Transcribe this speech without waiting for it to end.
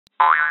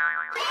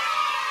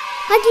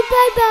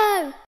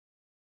HuggyBoBo!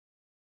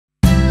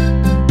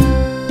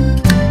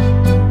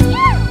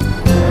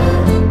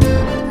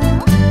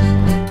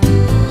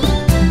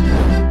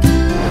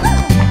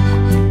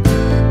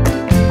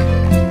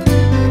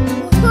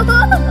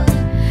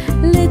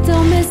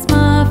 Little Miss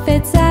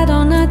Muffet sat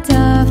on a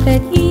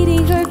tuffet,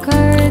 eating her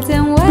curds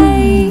and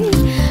whey.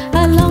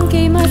 Along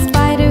came a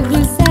spider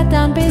who sat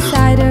down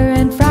beside her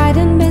and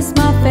frightened Miss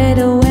Muffet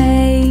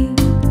away.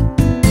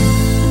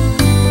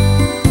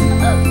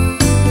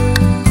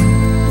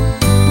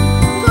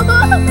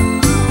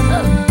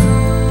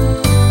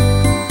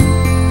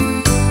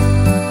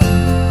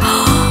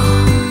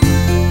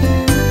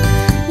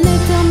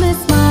 Little Miss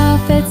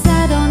Muffet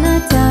sat on a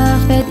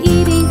tuffet,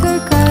 eating her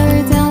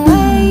curds and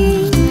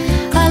whey.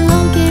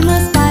 Along came a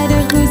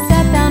spider who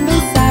sat down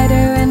beside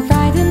her and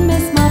frightened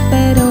Miss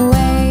Muffet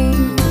away.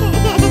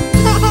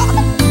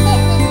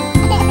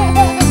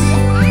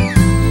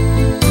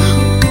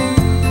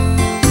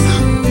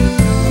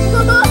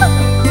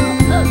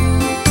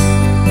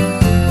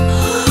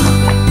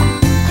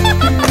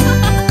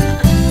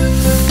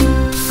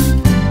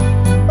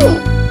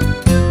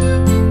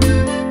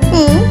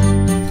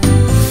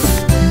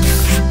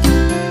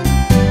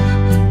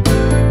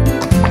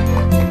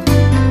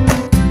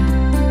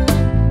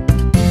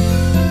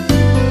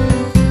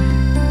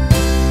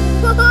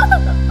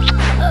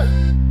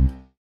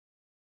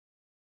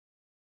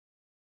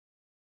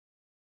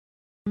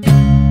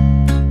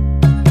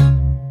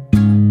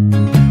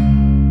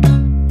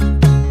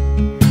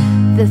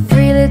 The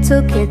three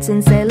little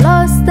kittens, they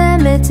lost their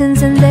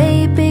mittens and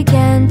they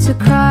began to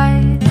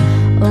cry.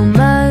 Oh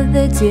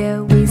mother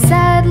dear, we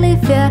sadly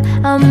fear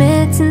our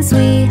mittens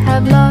we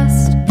have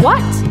lost.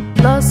 What?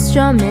 Lost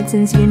your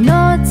mittens, you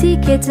naughty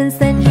kittens,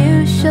 then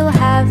you shall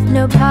have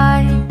no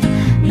pie.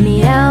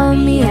 Meow,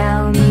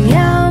 meow,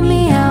 meow,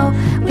 meow,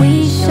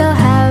 we shall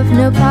have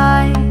no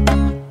pie.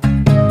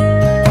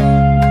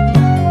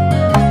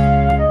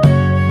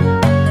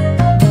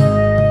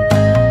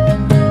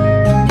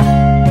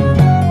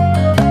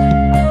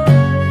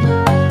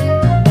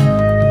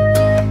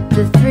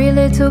 The three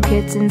little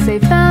kittens, they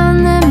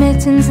found their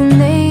mittens and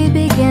they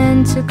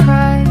began to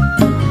cry.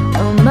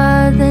 Oh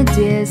mother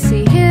dear,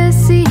 see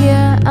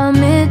here, our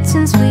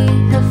mittens we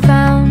have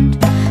found.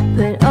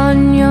 Put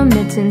on your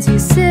mittens, you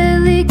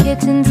silly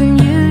kittens, and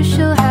you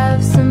shall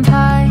have some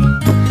pie.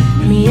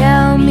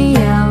 Meow,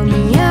 meow,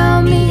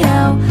 meow,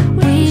 meow,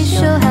 we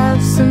shall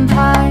have some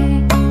pie.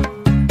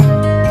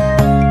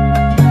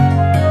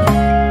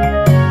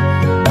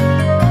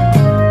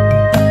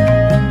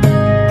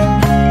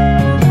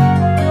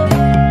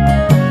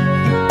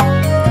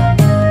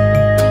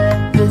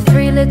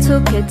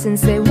 Little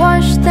kittens, they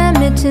washed their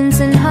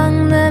mittens and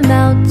hung them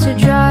out to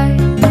dry.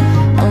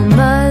 Oh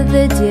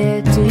mother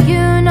dear, do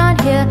you not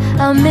hear?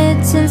 Our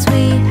mittens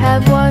we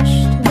have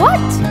washed. What?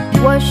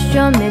 Washed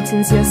your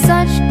mittens, you're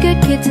such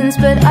good kittens,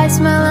 but I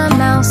smell a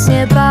mouse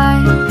nearby.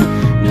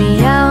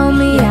 Meow,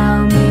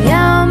 meow,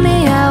 meow,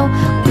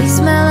 meow, we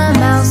smell a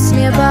mouse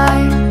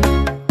nearby.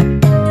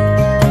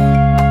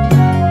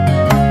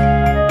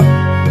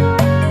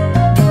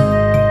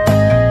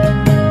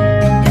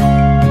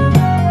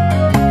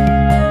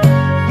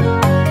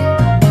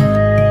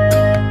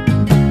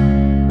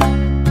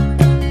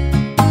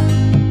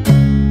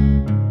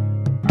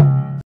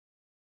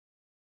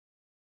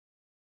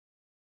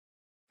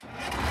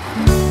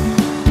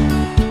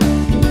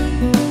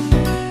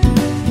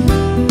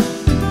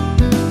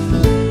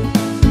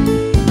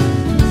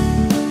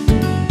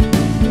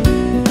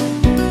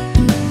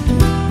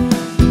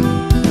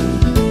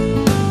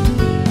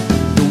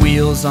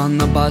 On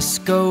the bus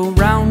go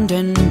round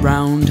and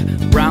round,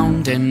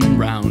 round and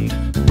round,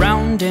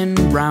 round and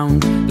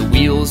round. The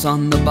wheels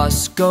on the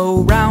bus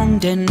go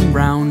round and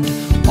round,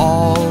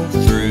 all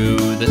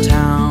through the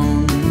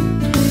town.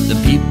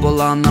 The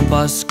people on the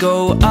bus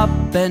go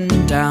up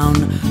and down,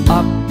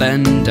 up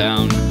and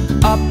down,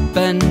 up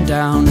and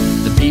down.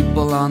 The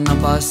people on the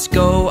bus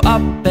go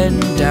up and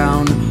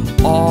down,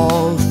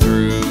 all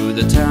through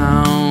the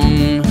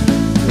town.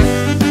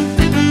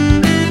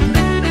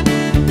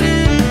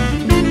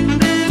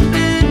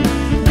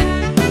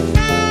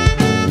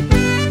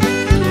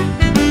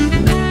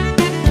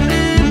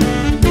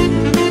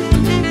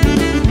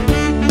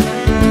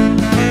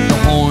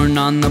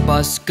 On the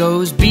bus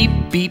goes beep,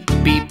 beep,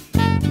 beep,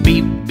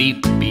 beep,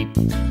 beep, beep,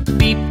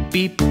 beep,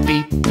 beep,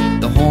 beep.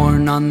 The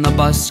horn on the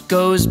bus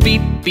goes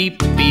beep, beep,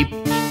 beep,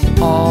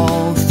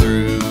 all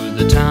through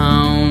the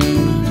town.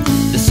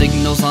 The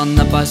signals on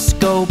the bus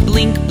go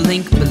blink,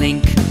 blink,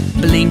 blink,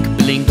 blink,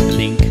 blink,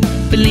 blink,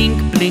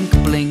 blink, blink,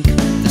 blink.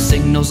 The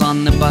signals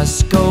on the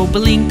bus go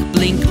blink,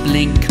 blink,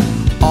 blink,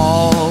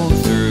 all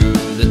through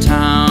the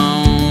town.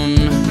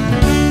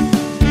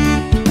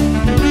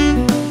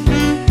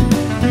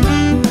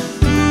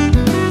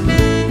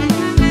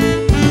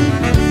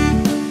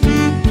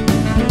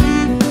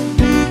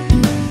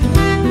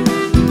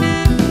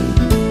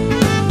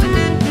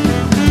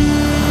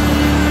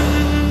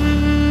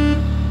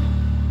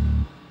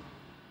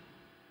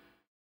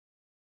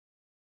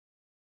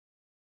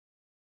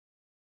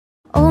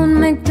 Old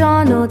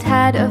MacDonald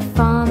had a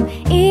farm,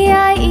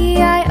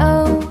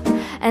 E-I-E-I-O.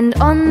 And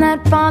on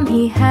that farm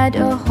he had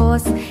a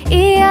horse,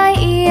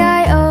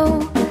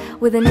 E-I-E-I-O.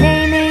 With a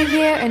neigh-neigh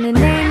here and a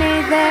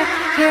neigh-neigh there,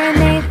 here a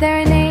neigh, there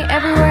a neigh,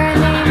 everywhere a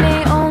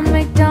neigh-neigh. Old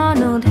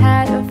MacDonald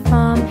had a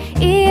farm,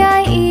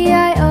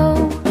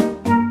 E-I-E-I-O.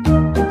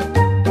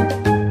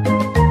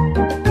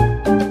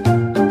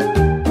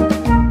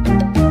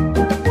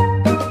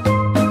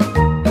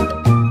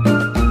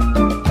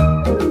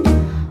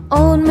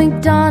 Old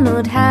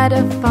MacDonald had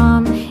a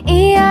farm,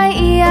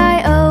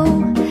 E-I-E-I-O.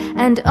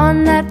 And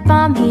on that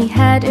farm he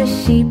had a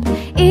sheep,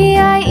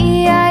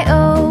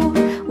 E-I-E-I-O.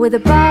 With a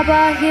Baa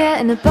Baa here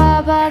and a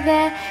Baa Baa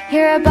there,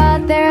 here a Baa,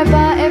 there a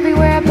Baa,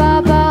 everywhere a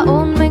Baa Baa.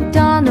 Old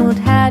MacDonald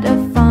had a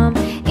farm,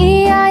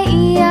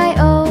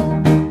 E-I-E-I-O.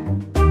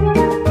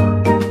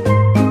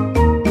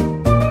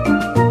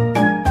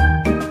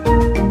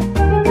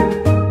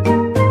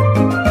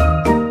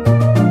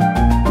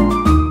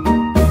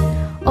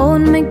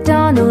 Old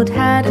MacDonald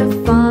had a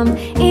farm,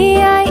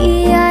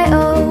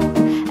 E-I-E-I-O.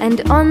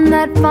 And on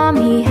that farm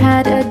he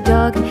had a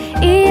dog,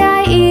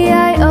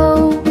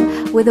 E-I-E-I-O.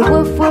 With a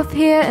woof woof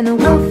here and a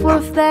woof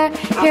woof there,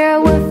 here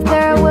a woof,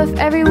 there a woof,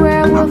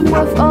 everywhere a woof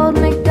woof. Old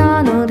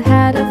MacDonald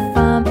had a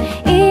farm,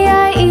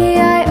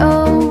 E-I-E-I-O.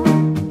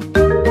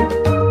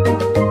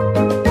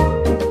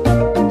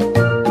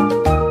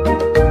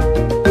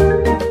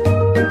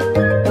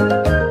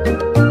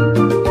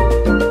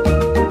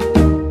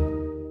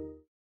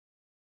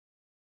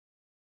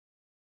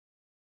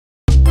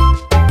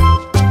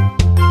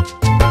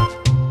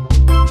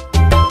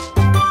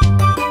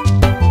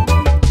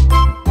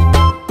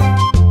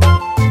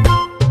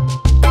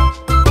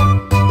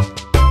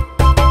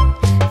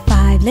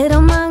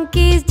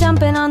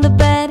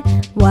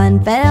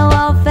 Fell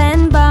off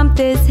and bumped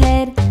his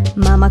head.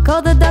 Mama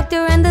called the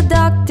doctor and the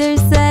doctor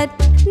said,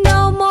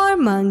 no more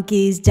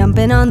monkeys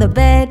jumping on the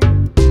bed.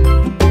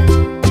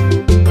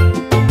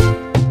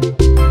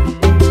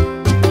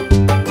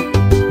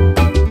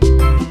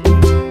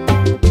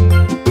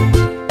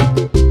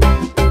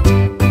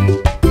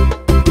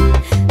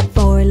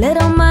 4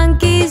 little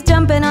monkeys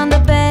jumping on the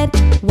bed.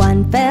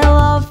 One fell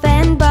off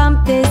and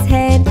bumped his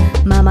head.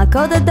 Mama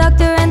called the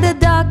doctor and the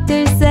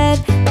doctor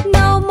said,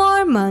 no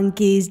more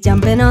monkeys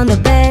jumping on the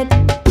bed.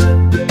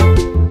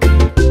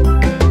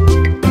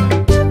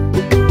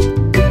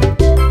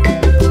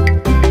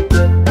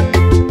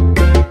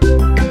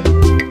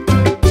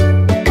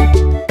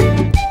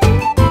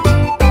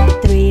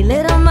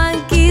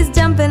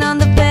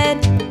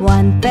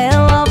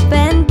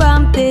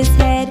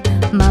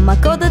 Mama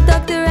called the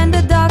doctor and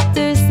the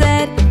doctor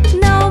said,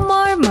 no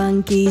more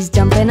monkeys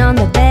jumping on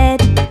the bed.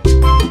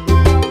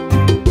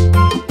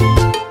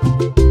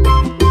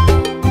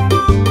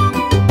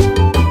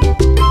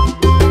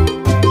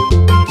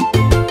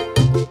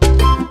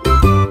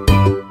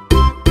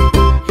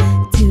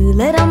 Two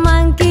little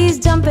monkeys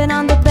jumping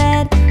on the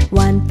bed.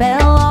 One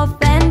fell off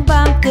and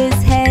bumped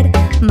his head.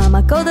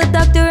 Mama called the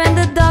doctor and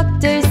the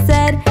doctor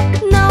said,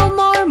 no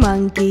more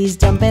monkeys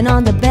jumping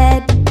on the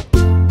bed.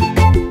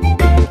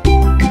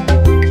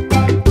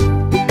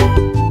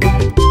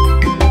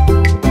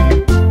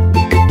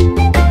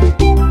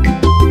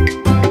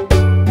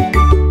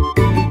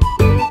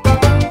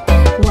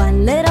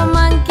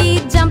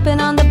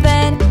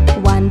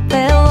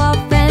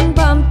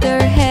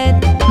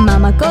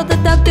 Called the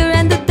doctor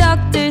and the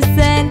doctor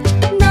said,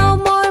 no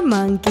more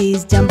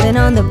monkeys jumping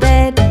on the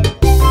bed.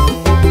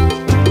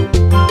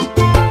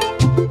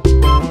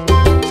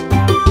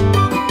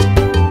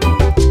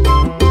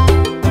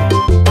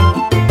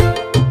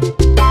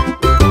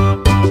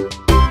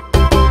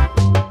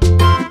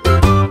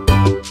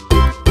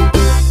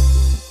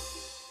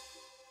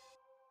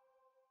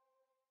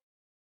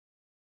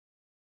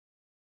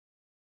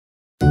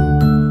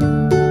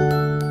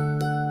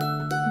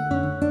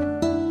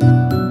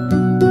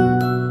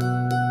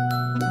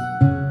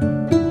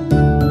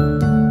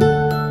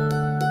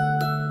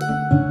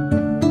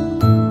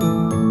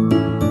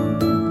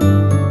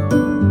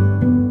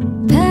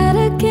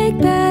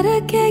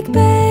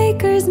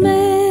 Baker's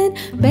man,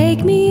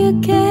 bake me a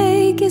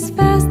cake as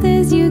fast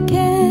as you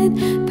can.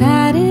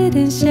 Pat it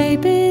and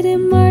shape it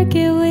and mark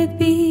it with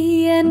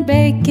B, and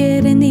bake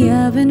it in the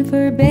oven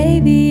for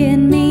baby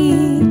and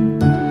me.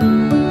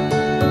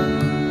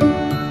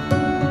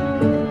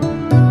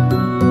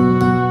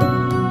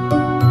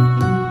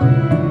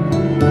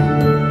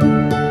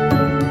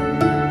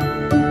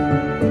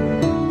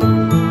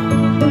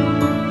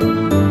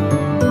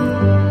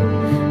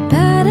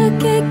 Pat a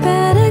cake,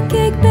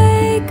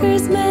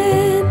 baker's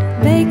man,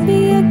 bake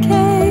me a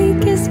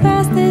cake as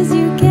fast as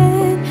you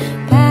can.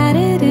 Pat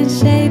it and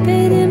shape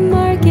it and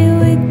mark it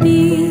with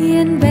B,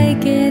 and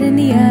bake it in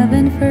the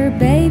oven for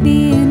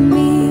baby and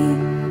me.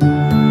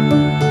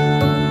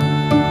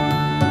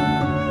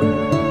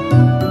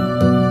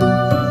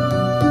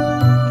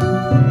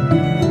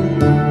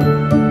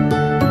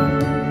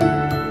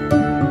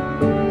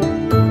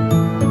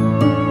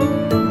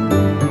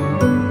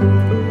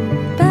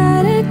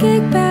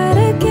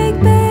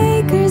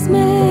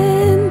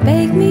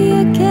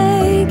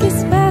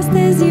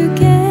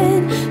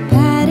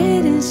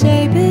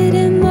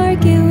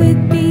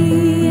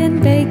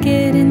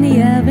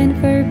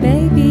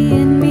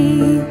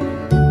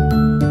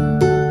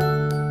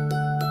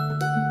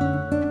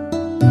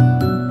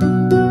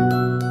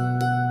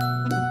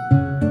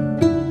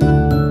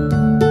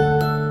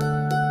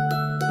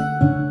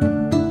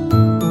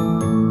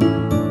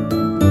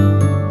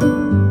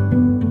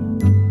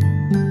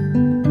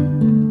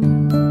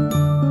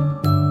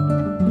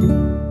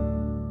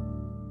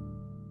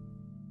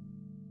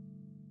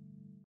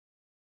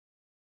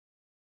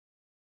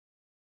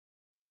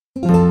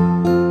 Baa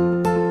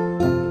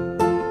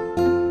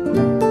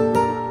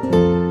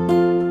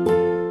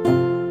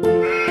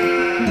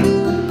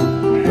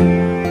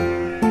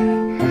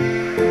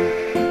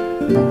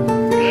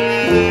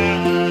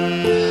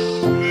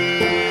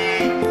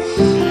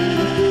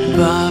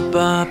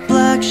Baa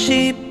Black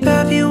Sheep,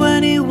 have you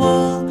any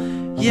wool?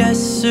 Yes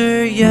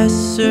sir,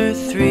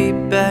 3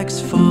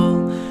 bags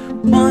full.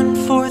 1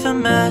 for the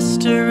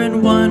master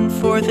and 1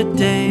 for the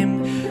dame,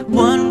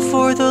 1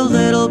 for the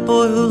little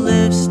boy who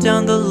lives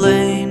down the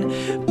lane.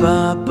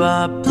 Baa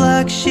Baa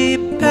Black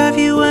Sheep, have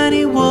you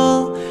any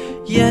wool?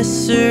 Yes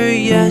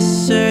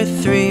sir,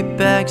 3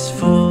 bags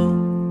full.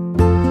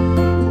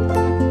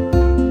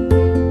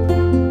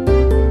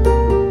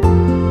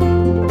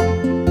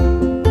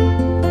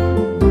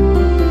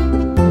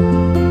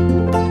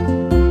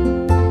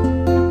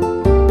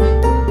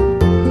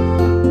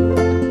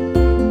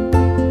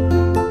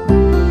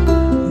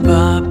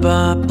 Baa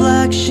Baa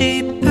Black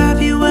Sheep,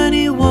 have you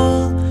any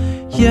wool?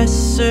 Yes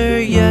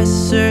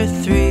sir,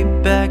 3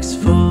 bags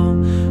full.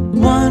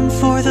 1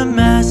 for the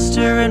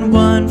master and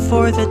 1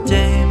 for the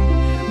dame,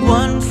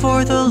 1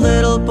 for the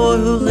little boy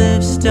who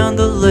lives down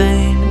the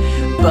lane.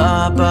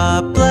 Baa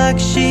Baa Black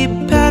Sheep,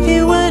 have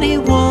you any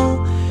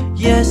wool?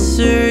 Yes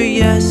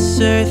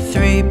sir,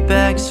 3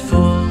 bags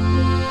full.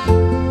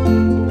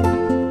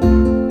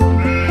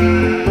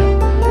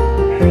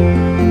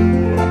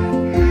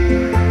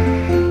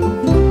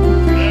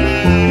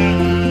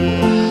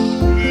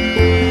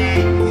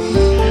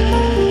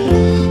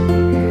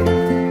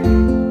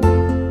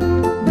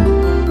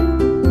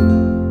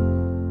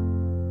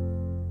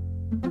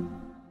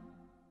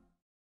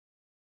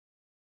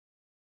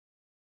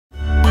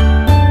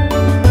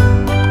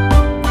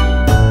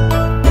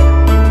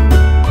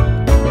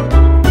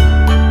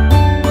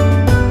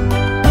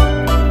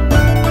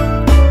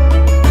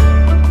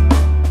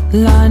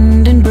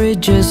 London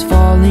Bridge is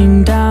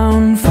falling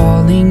down,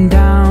 falling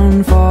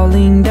down,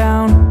 falling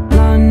down.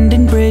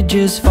 London Bridge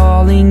is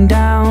falling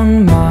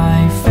down,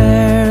 my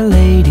fair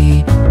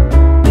lady.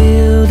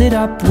 Build it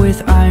up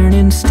with iron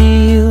and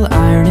steel,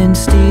 iron and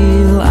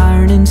steel,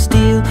 iron and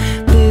steel.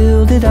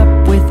 Build it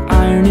up with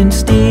iron and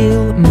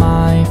steel,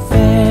 my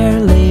fair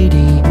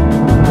lady.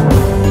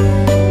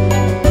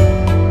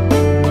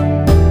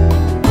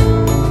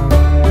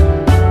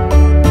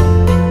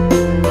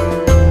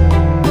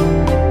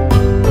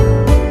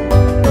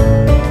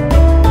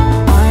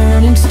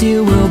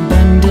 Steel will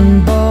bend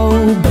and bow,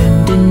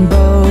 bend and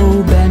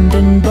bow, bend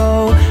and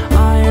bow.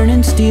 Iron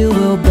and steel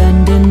will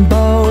bend and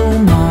bow,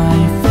 my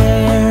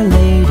fair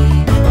lady.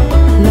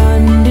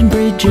 London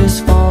Bridge is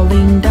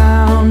falling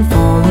down,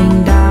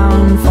 falling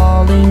down,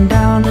 falling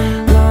down.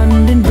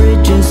 London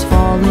Bridge is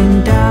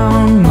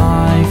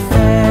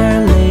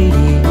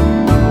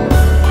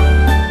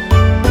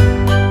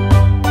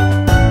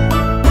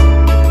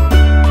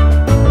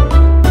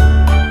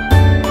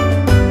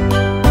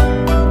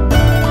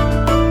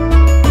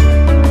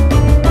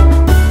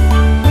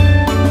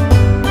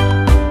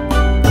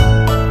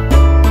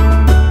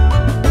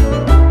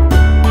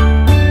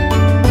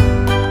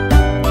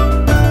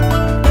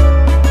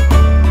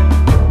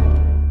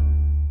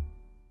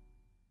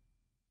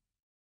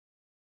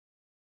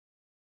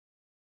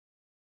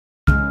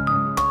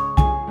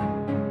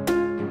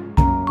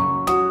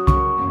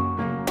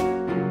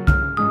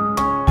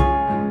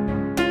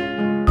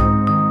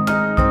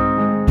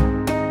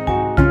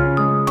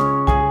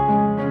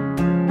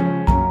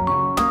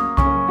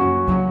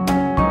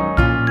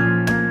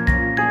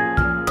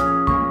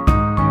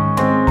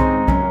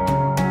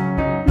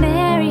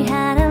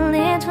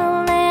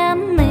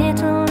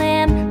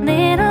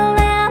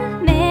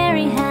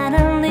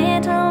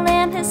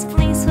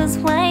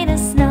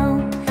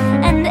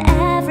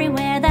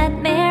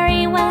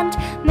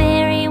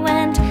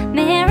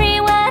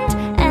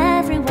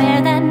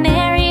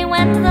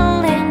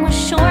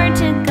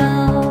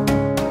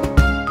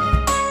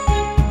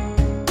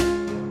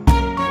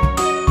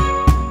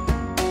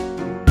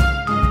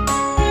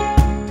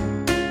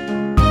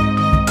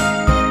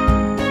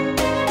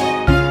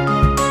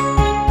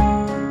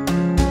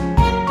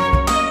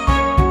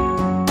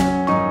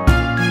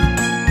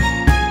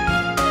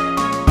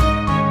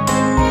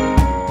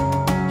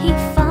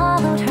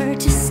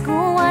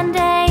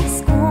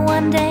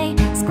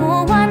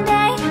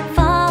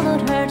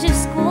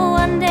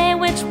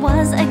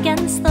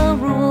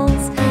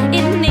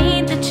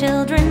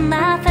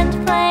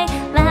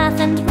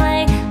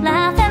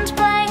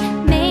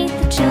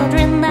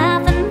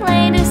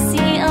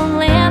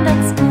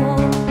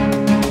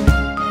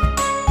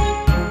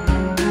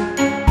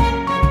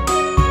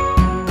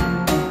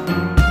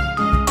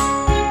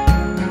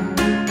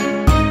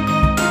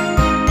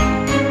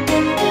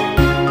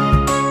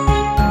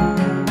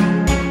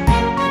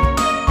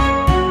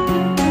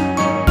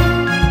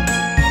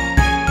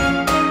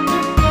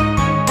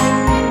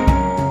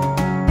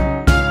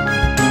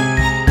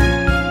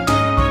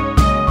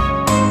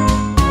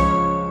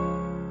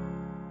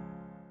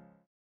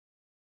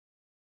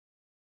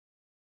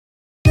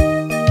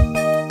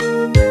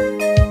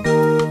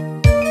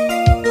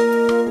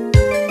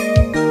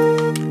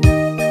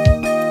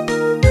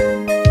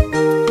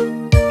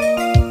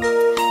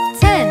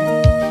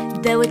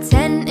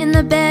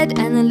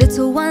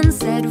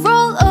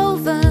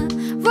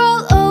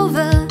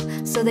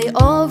they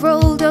all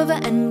rolled over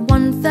and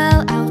one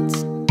fell out.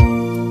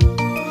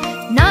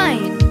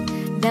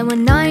 9. There were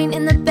 9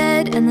 in the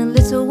bed, and the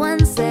little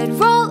one said,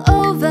 roll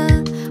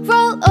over,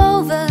 roll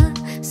over.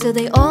 So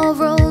they all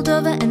rolled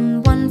over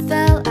and one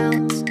fell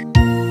out.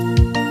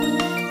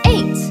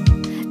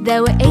 8.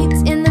 There were 8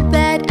 in the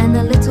bed, and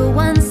the little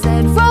one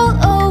said, roll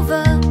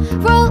over,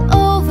 roll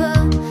over.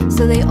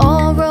 So they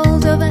all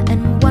rolled over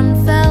and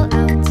one fell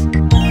out.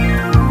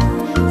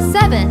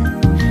 7.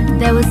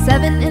 There were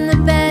 7 in the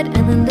bed,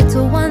 and the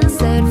little one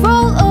said,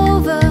 roll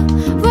over,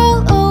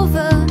 roll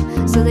over.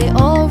 So they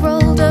all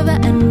rolled over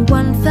and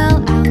one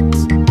fell out.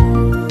 6.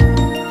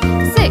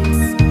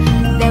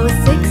 There were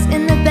 6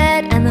 in the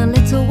bed, and the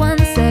little one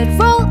said,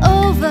 roll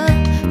over,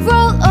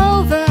 roll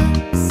over.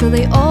 So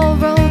they all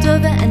rolled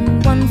over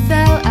and one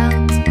fell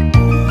out.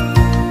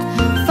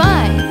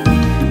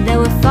 5. There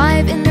were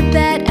 5 in the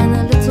bed, and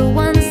the little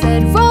one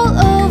said, roll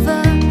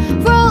over,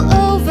 roll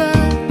over.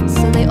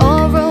 So they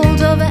all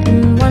rolled over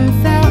and one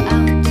fell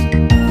out.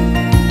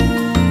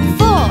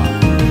 4.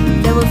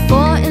 There were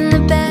 4 in the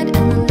bed,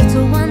 and the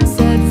little one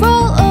said,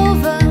 roll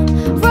over,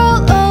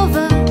 roll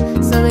over.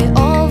 So they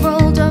all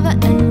rolled over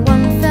and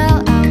one fell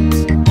out.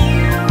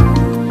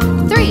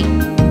 3.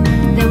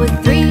 There were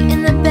 3 in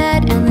the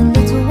bed, and the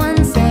little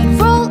one said,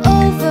 roll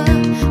over,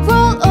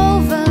 roll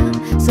over.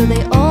 So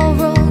they all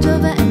rolled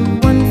over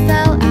and one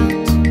fell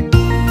out.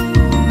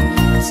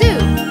 2.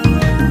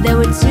 There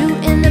were 2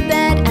 in the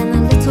bed, and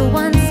the little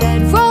one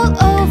said, roll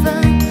over,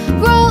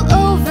 roll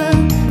over.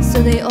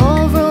 So they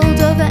all rolled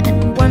over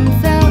and one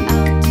fell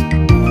out.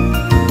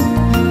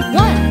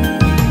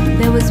 1.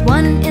 There was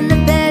 1 in the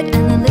bed,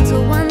 and the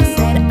little one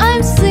said,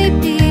 I'm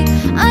sleepy,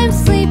 I'm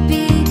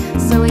sleepy.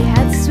 So he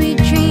had sweet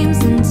dreams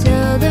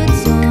until the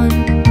dawn.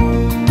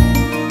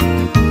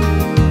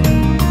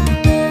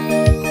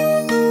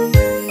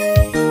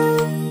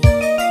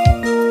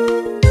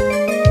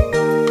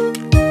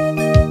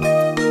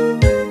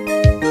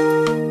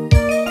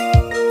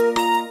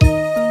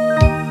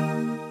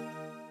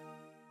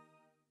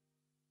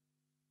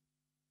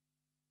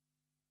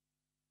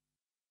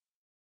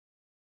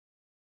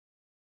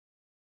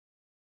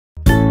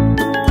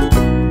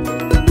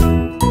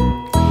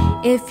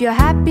 If you're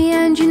happy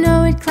and you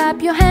know it,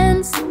 clap your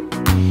hands.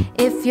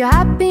 If you're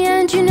happy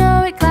and you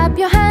know it, clap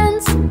your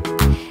hands.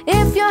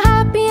 If you're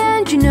happy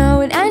and you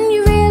know it, and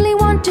you really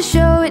want to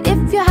show it.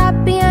 If you're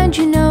happy and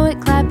you know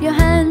it, clap your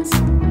hands.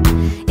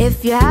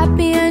 If you're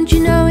happy and you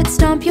know it,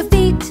 stomp your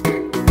feet.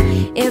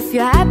 If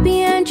you're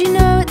happy and you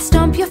know it,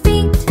 stomp your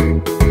feet.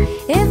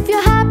 If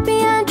you're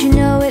happy and you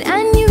know it,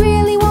 and you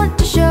really want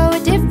to show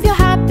it. If you're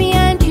happy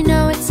and you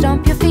know it,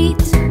 stomp your feet.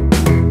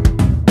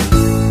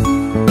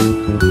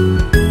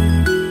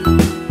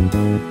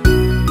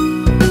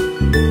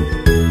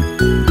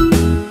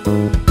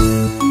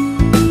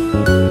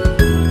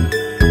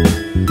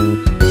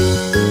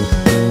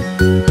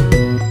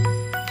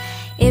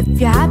 If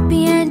you're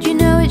happy and you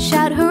know it,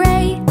 shout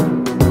hooray.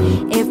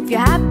 If you're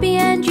happy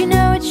and you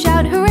know it,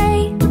 shout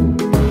hooray.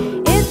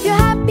 If you're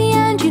happy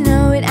and you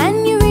know it,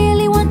 and you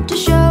really want to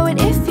show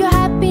it. If you're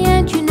happy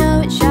and you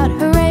know it, shout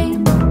hooray.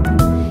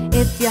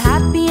 If you're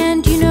happy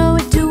and you know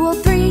it, 2 or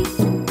 3.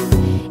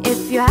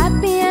 If you're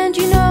happy and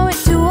you know it,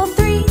 2 or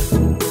 3.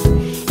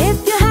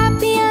 If you're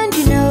happy and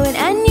you know it,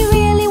 and you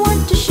really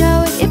want to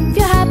show it. If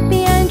you're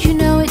happy and you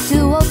know it,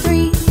 2 or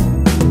 3.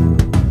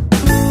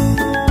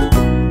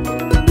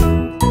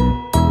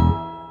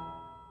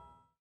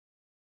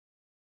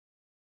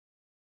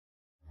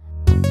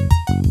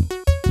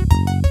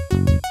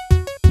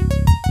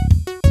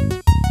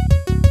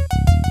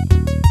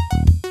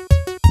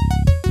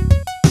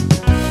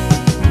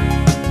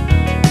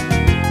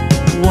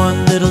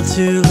 Little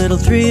 2, little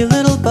 3,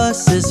 little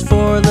buses.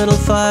 4, little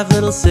 5,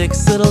 little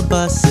 6, little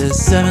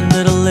buses. 7,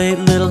 little 8,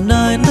 little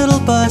 9, little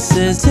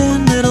buses.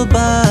 10 little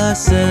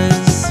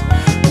buses.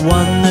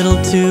 1,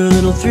 little 2,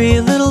 little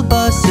 3, little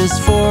buses.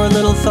 4,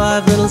 little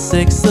 5, little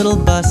 6, little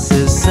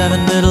buses.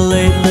 7, little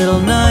 8, little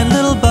 9,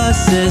 little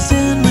buses.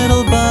 10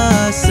 little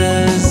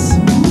buses.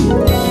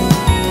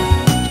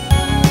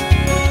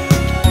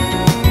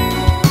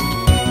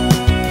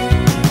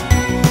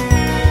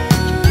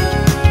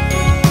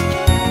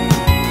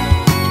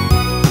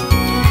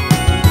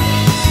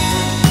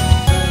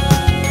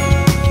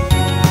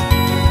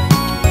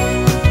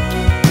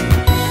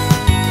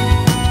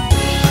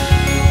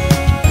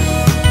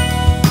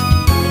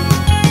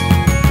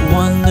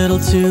 Little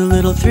 2,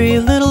 little 3,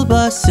 little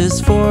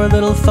buses. 4,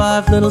 little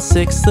 5, little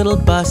 6, little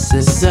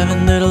buses.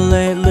 7, little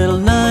 8, little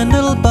 9,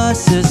 little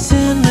buses.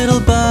 10 little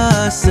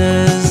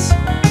buses.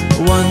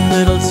 1,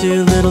 little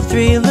 2, little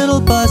 3, little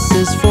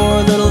buses.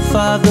 4, little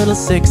 5, little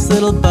 6,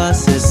 little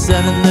buses.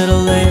 7,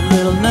 little 8,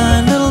 little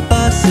 9, little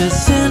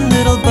buses. 10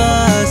 little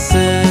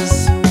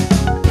buses.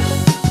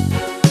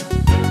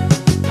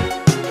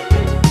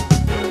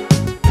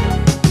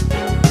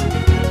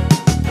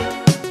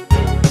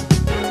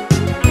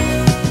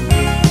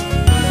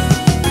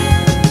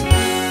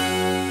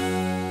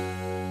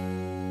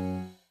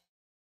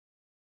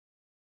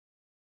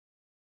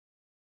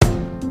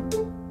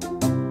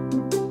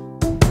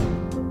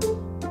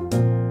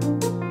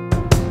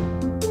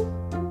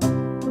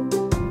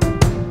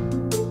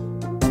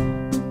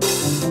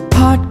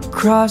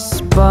 cross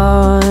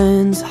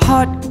buns,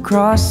 hot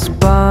cross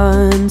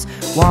buns.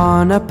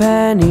 1 a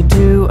penny,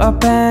 2 a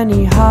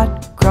penny,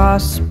 hot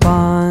cross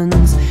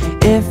buns.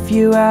 If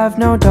you have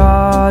no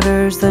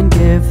daughters, then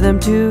give them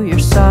to your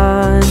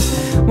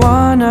sons.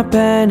 1 a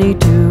penny,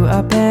 2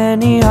 a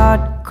penny,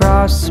 hot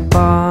cross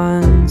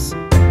buns.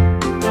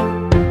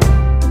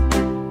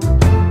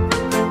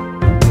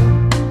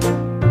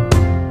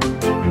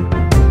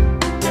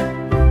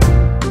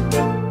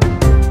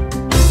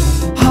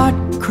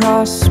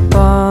 Cross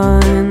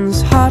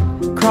buns, hot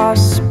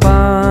cross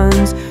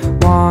buns.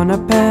 1 a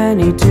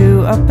penny,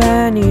 2 a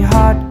penny,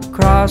 hot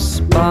cross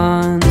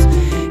buns.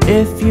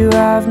 If you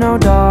have no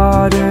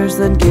daughters,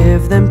 then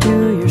give them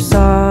to your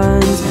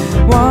sons.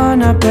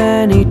 1 a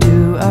penny,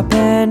 2 a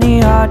penny,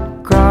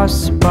 hot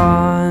cross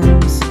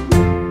buns.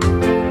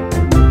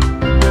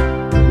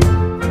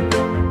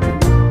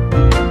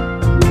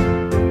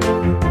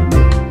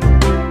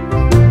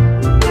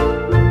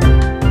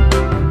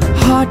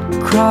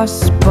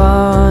 Cross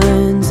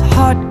buns,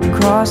 hot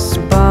cross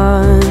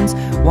buns.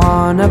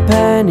 1 a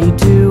penny,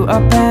 2 a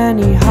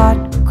penny, hot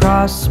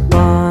cross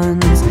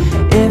buns.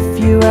 If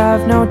you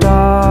have no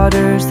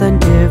daughters, then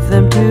give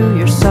them to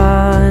your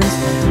sons.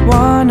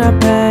 1 a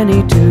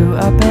penny, 2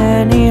 a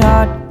penny,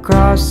 hot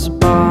cross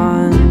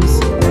buns.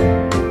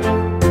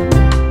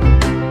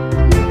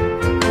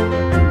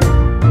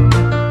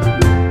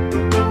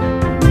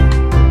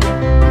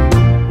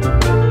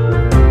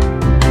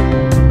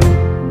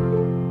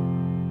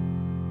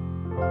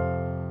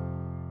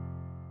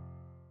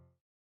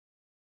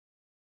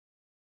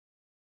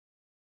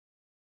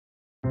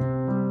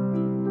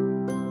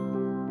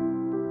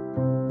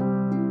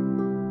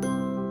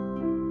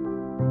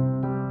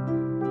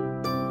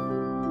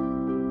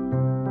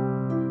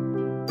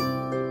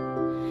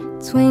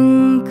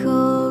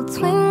 Twinkle,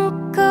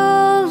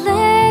 twinkle,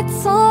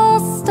 little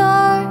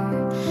star,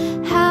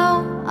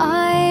 how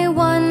I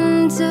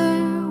wonder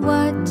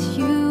what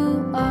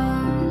you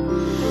are.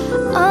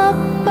 Up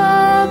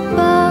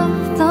above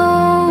the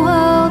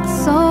world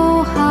so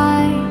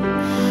high,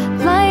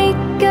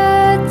 like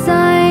a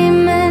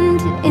diamond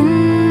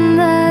in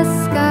the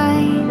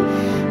sky.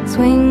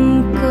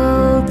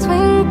 Twinkle,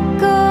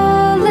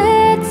 twinkle,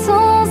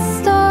 little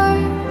star,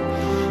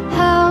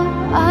 how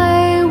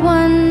I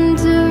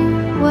wonder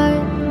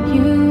what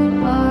you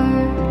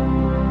are.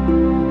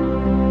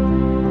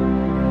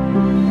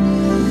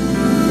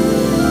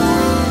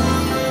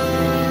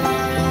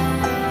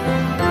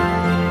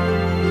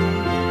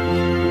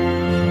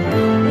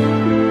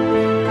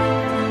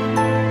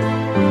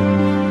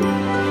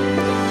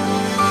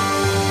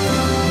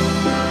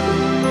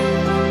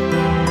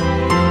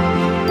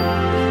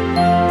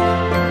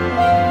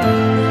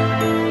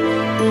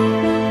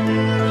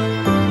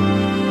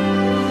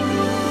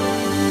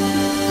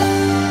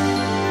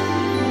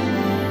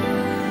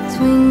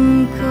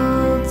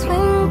 Twinkle,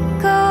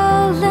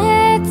 twinkle,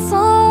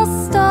 little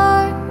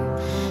star,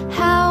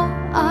 how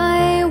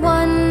I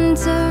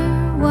wonder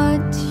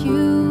what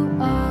you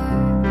are.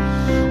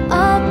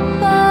 Up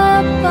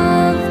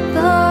above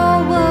the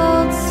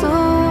world so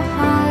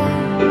high,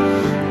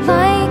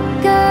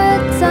 like a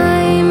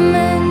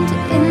diamond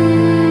in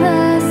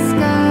the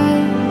sky.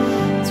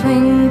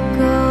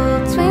 Twinkle,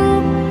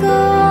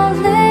 twinkle,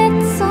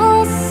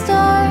 little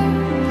star,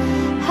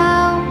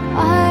 how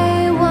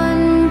I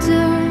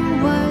wonder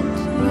what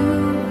you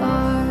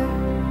are.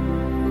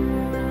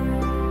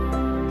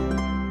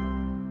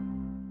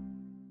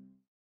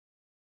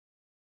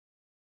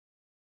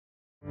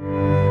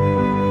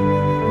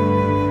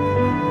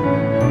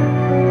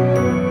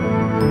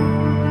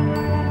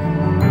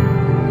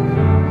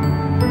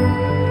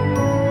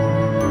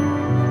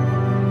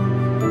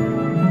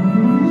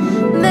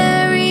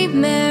 Mary,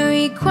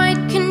 Mary, quite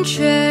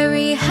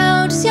contrary,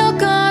 how does your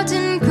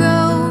garden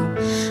grow?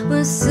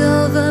 With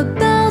silver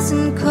bells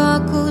and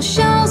cockle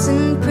shells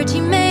and pretty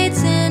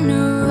maids in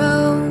a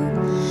row.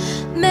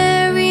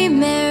 Mary,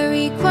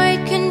 Mary,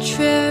 quite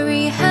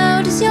contrary,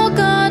 how does your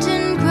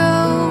garden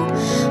grow?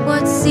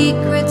 What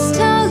secrets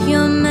tell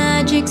your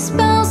magic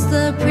spells?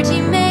 The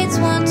pretty maids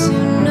want to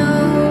know.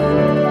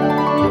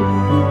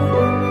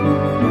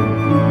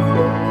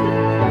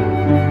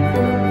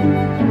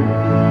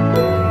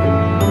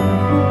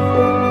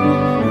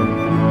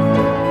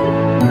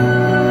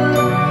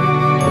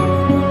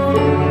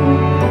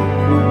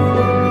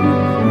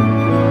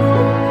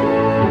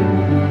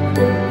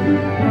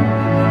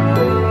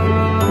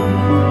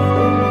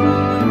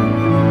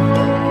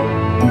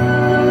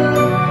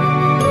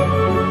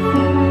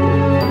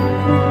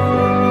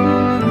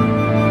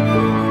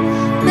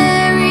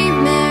 Mary,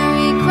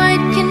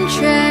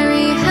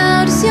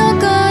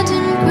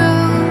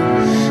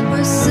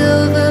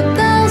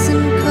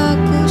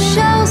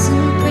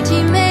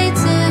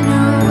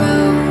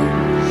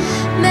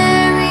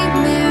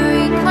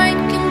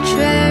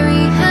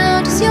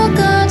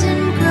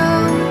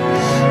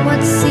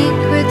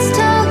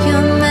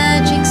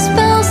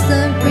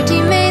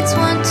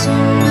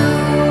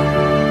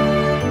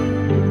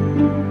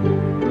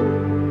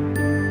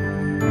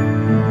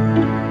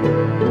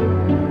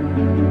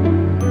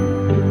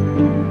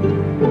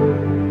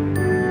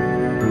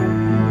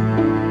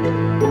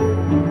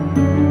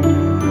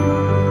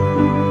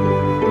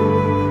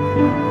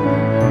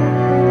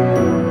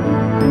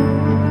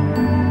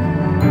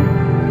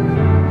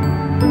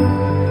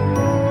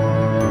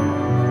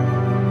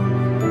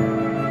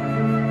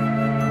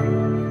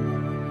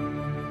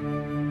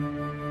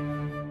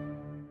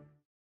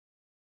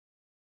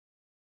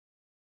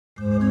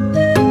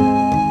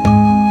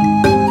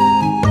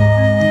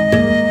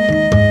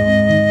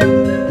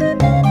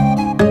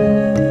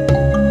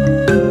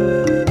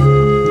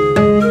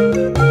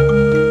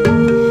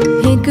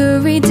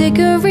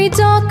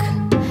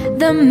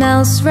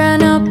 mouse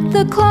ran up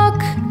the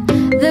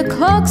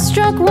clock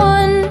struck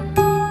 1.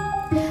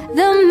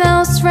 The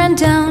mouse ran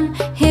down,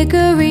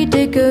 hickory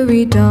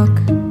dickory dock.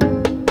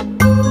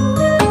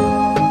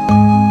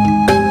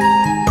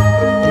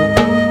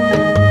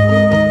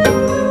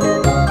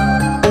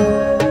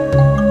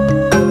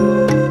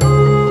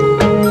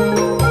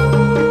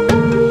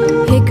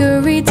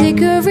 Hickory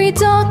dickory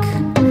dock,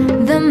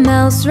 the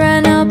mouse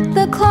ran up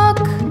the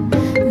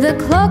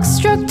clock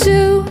struck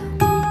 2.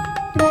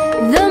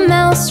 The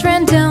mouse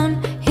ran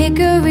down,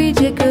 hickory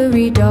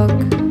dickory dock.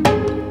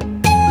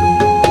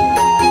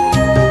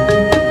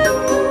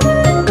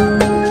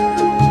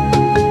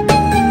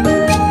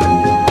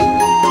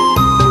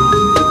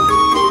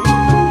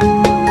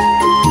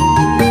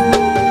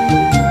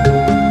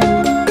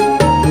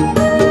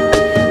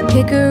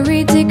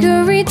 Hickory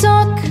dickory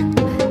dock,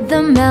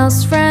 the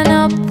mouse ran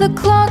up the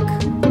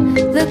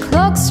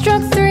clock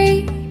struck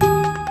 3.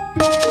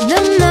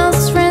 The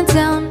mouse ran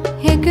down,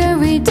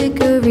 hickory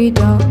dickory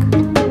dock.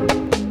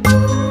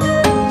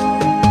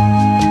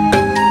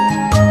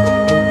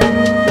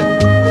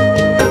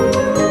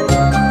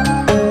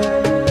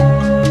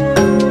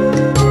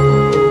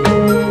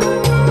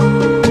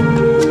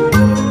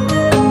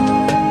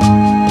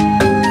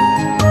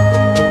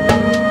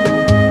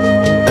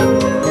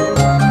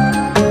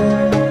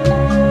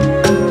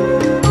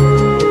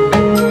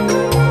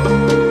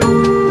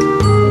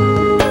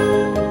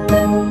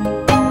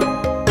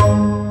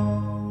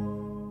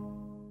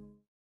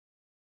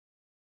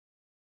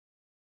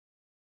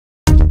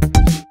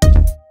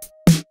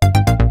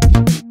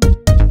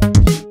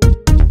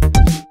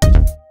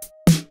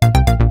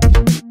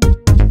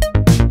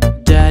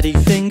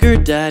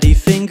 Daddy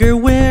finger,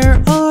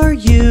 where are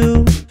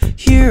you?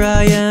 Here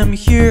I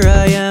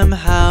am,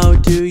 how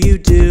do you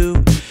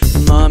do?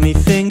 Mommy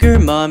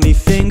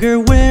finger,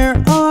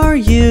 where are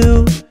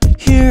you?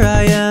 Here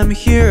I am,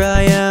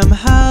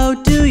 how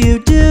do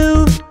you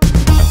do?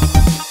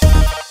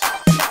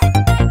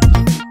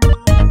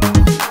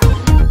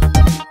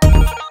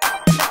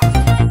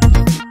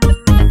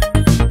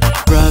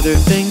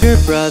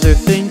 Brother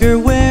finger,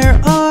 where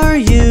are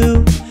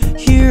you?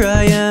 Here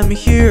I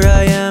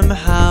am,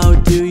 how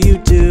do you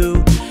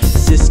do?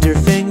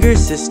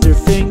 Sister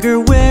finger,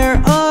 where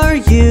are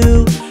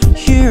you?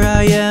 Here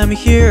I am,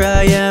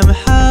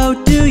 how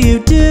do you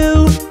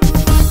do?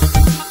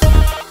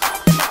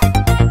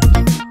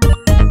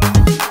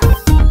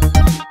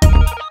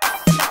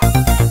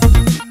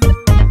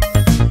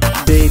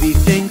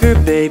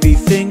 Baby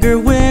finger,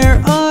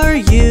 where are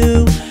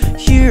you?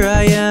 Here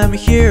I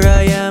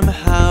am,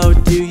 how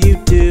do you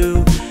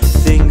do?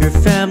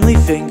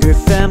 Finger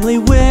family,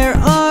 where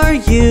are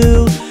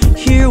you?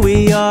 Here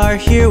we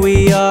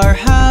are,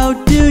 how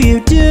do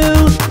you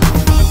do?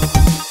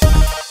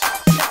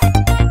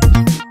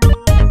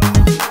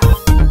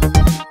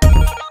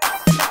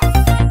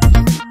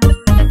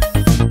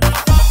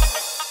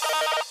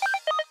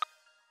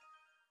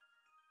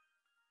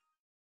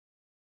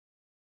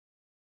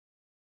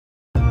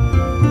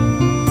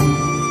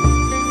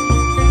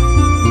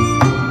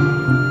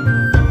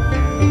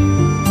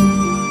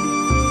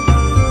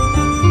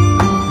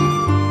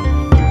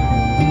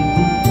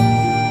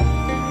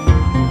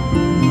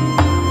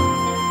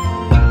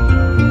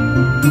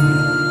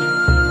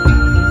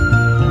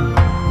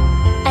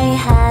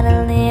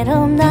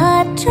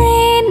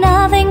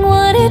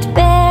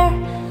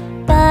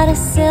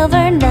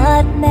 silver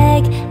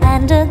nutmeg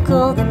and a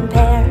golden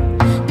pear.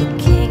 The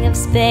King of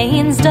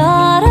Spain's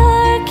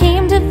daughter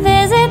came to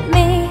visit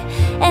me,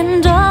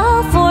 and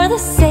all for the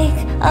sake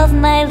of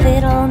my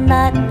little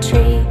nut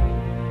tree.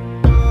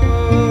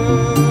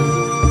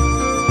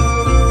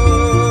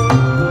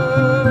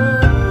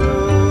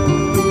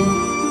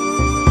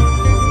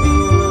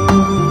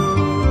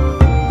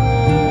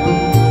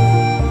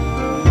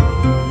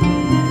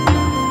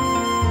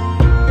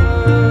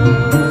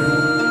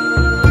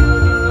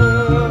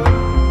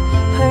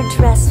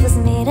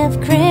 Of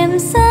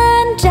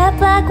crimson, jet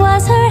black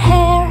was her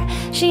hair.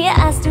 She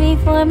asked me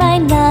for my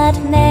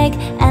nutmeg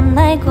and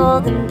my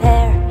golden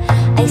pear.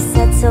 I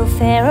said, so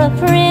fair a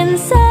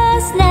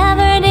princess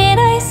never did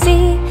I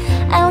see.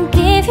 I'll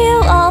give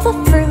you all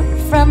the fruit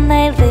from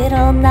my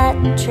little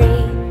nut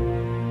tree.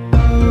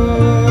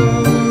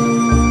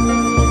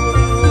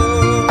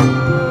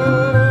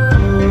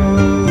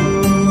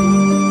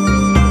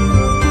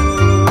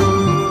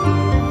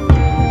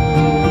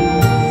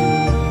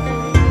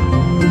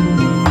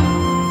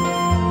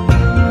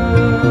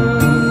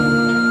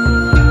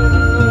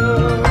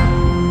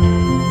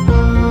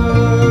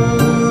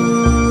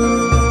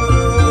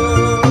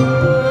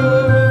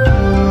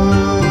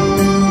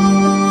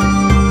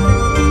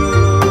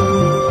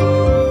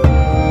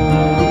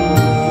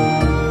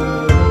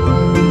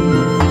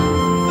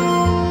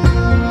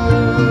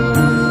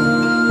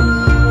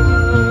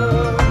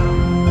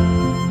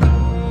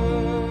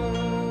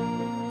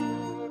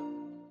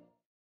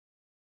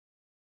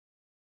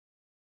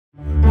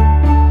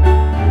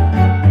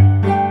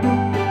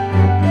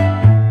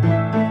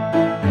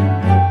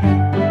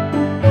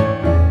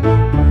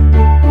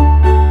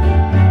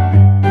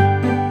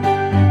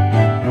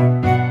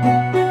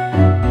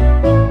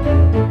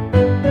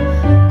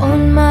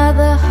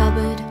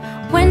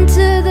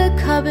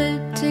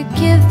 Hubbard to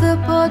give the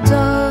poor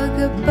dog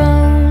a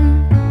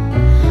bone.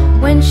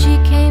 When she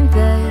came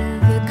there,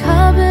 the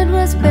cupboard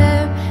was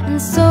bare, and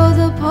so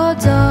the poor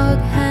dog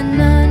had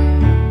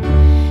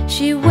none.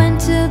 She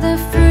went to the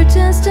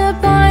fruiter's to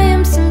buy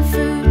him some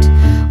fruit.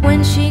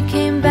 When she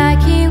came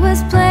back, he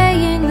was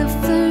playing the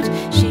flute.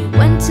 She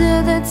went to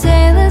the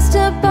tailor's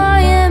to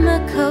buy him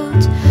a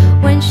coat.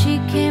 When she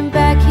came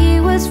back,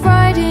 he was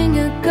riding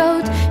a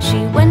goat. She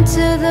went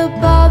to the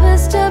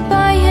barber's to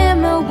buy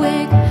him a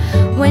wig.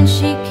 When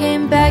she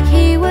came back,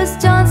 he was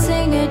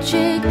dancing a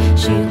jig.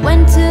 She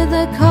went to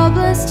the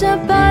cobbler's to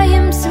buy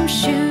him some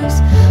shoes.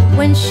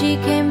 When she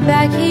came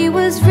back, he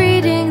was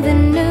reading the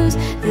news.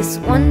 This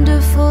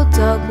wonderful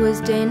dog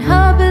was Dame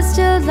Hubbard's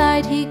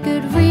delight. He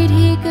could read,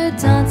 he could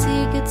dance,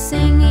 he could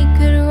sing, he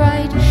could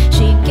write.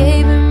 She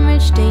gave him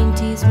rich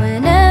dainties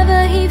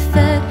whenever he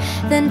fed,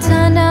 then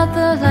turned out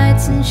the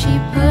lights and she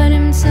put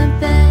him to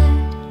bed.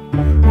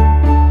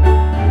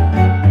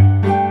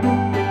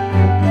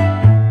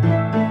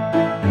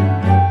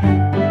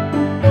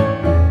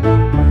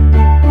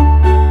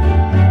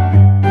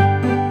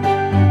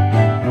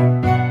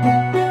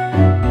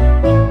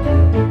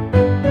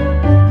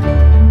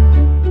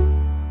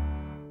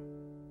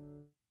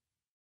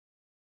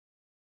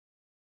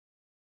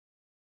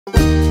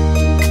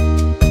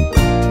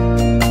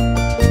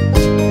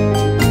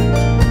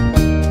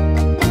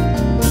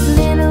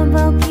 Little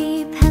Bo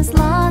Peep has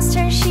lost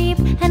her sheep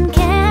and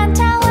can't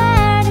tell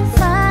where to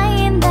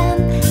find them.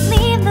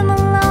 Leave them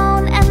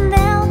alone and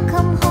they'll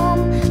come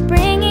home,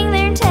 bringing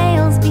their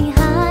tails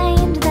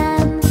behind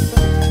them.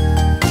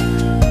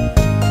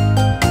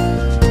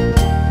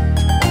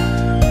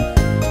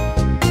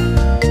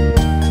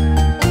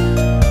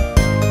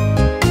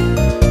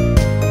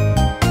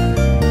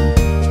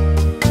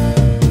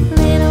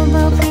 Little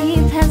Bo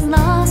Peep has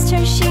lost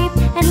her sheep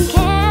and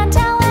can't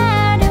tell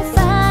where to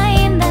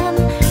find them.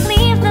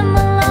 Leave them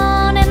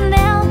alone and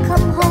they'll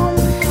come home,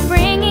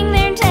 bringing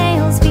their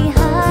tails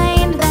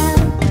behind them.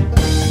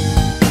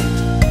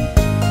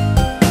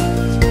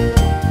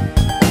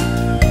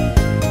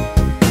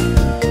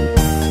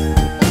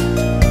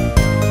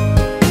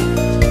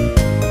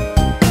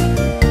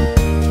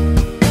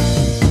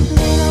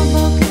 Little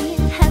Bo Peep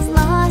has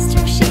lost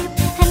her sheep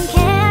and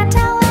can't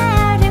tell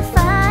where to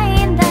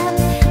find them.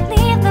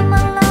 Leave them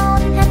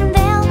alone and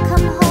they'll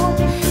come home,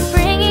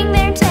 bringing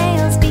their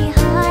tails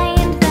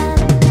behind them.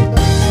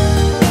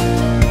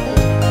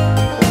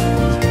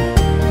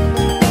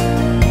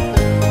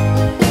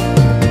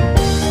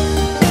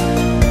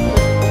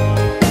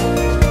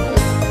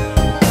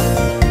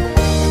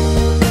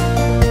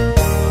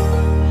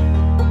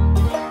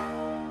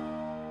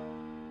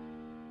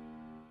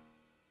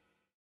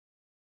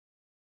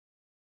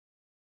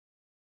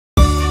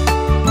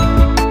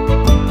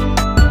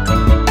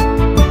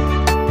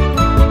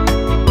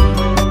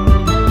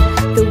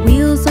 The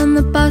wheels on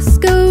the bus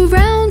go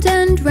round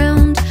and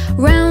round,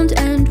 round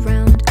and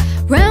round,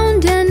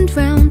 round and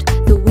round.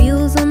 The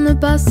wheels on the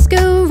bus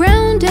go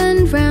round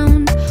and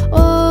round,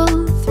 all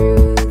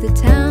through the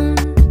town.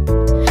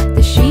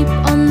 The sheep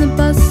on the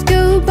bus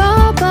go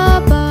ba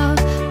ba ba,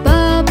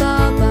 ba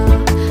ba ba,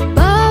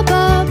 ba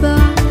ba ba.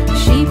 The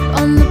sheep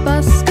on the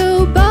bus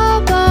go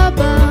ba ba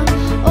ba,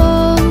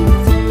 all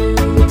through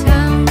the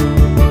town.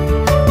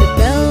 The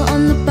bell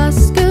on the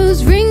bus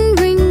goes ring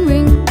ring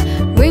ring,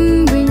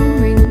 ring ring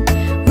ring,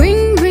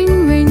 ring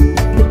ring ring.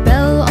 The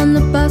bell on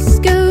the bus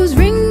goes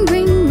ring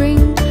ring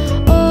ring,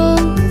 all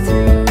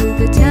through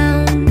the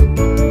town.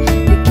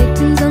 The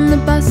kittens on the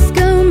bus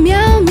go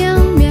meow meow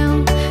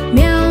meow,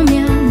 meow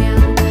meow meow,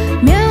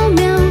 meow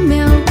meow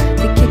meow.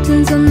 The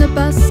kittens on the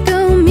bus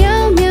go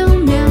meow meow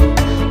meow,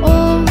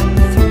 all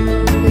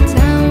through the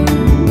town.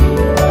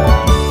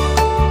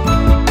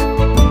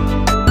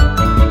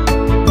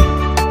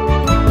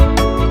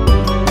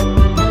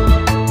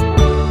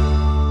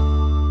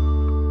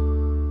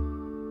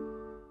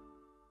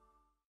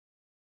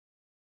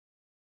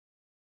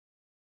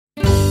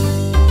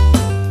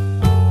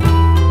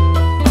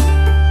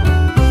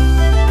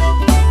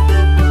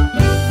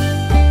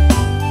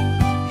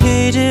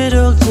 Hey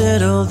diddle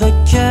diddle, the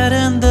cat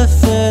and the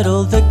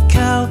fiddle, the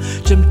cow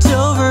jumped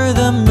over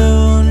the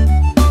moon.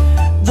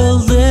 The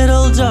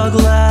little dog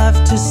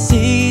laughed to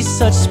see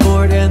such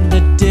sport, and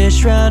the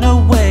dish ran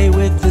away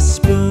with the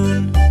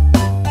spoon.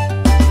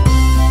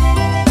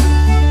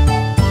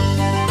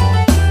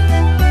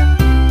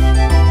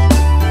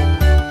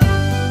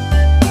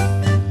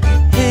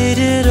 Hey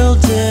diddle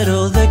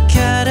diddle, the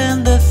cat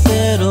and the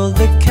fiddle,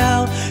 the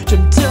cow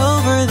jumped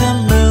over the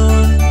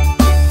moon.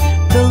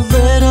 The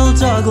little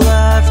dog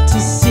laughed to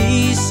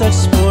see such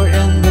sport,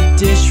 and the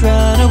dish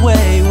ran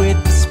away with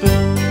the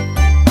spoon.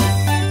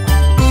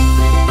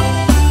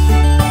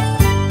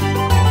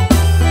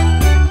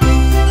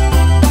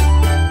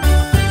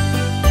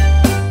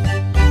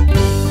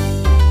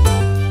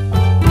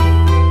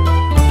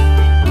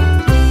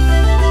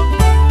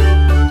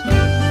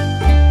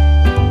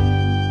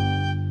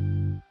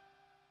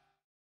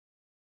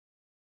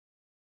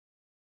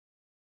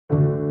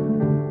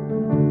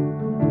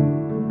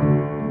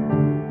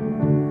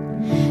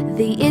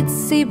 The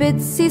itsy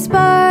bitsy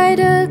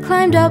spider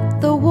climbed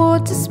up the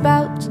water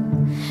spout.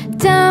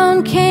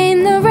 Down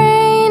came the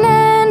rain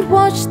and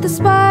washed the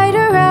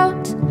spider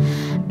out.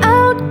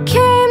 Out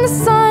came the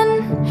sun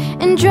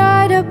and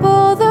dried up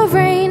all the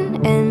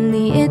rain, and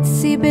the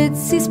itsy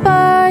bitsy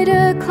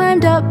spider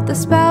climbed up the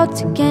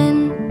spout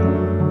again.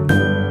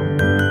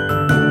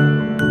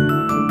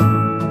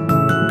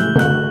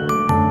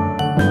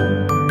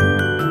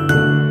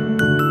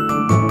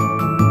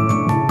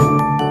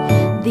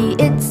 The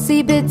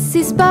itsy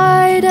bitsy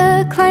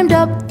spider climbed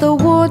up the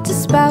water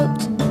spout.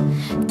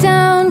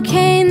 Down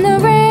came the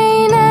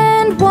rain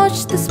and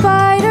washed the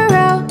spider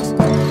out.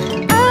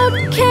 Out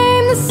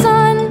came the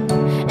sun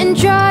and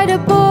dried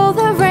up all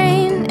the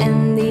rain,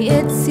 and the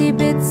itsy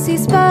bitsy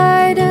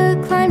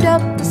spider climbed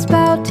up the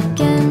spout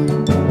again.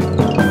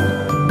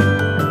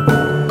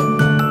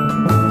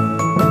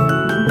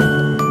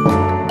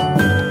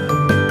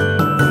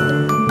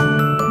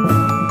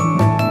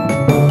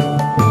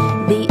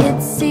 The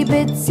itsy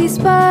bitsy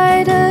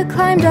spider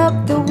climbed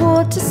up the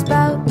water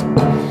spout.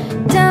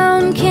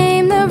 Down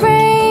came the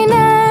rain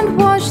and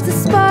washed the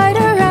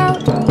spider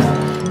out.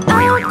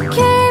 Out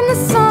came the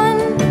sun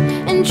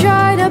and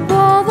dried up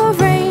all the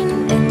rain,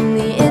 and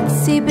the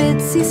itsy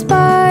bitsy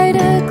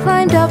spider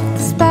climbed up the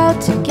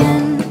spout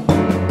again.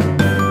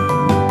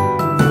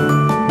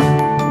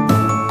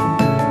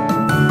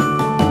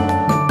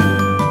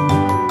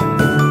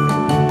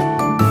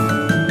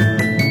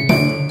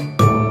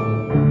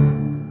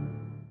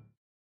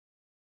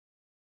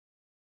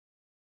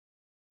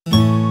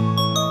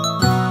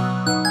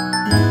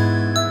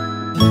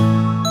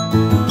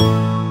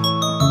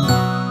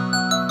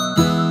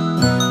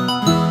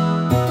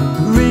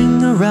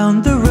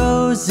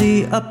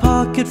 A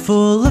pocket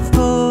full of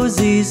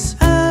posies.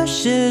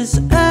 Ashes,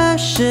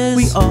 ashes,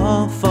 we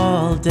all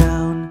fall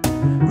down.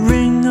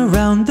 Ring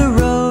around the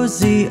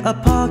rosy, a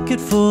pocket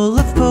full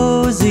of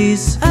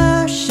posies.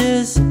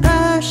 Ashes,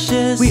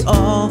 ashes, we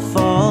all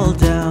fall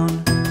down.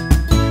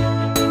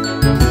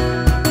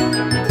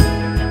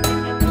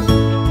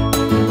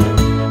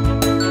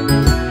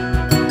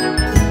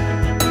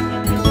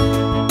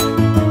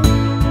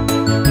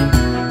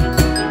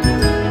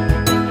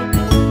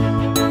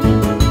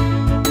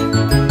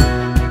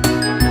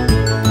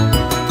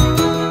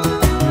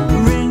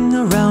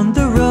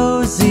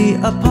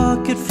 A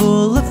pocket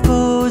full of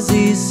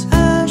posies.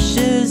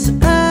 Ashes,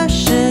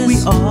 ashes, we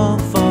all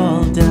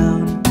fall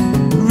down.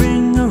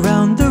 Ring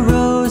around the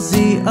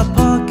rosy, a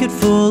pocket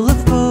full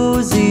of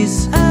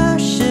posies.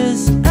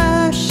 Ashes,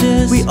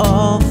 ashes, we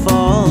all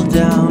fall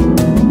down.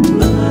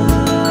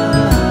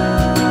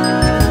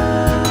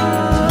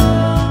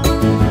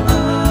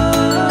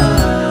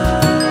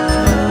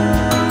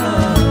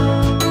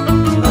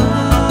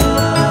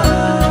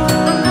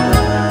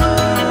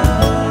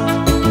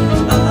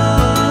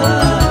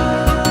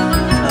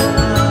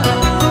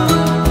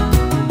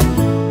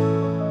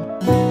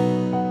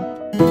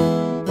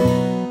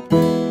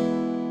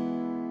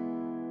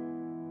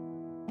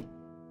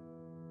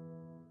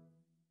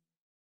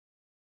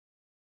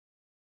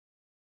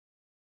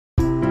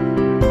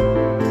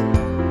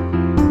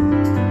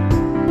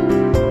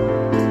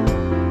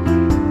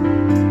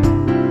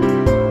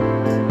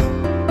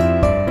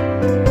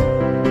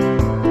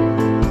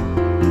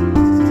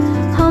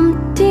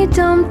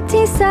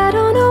 Dumpty sat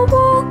on a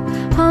wall.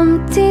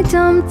 Humpty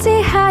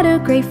Dumpty had a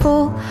great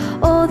fall.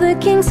 All the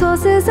king's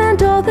horses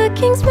and all the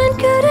king's men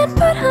couldn't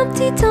put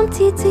Humpty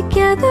Dumpty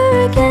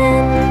together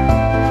again.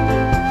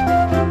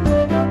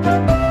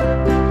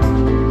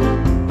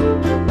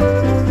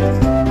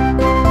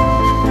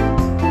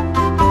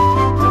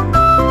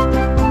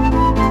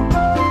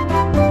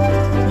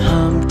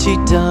 Humpty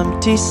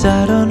Dumpty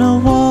sat on a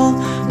wall.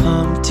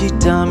 Humpty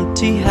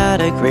Dumpty had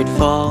a great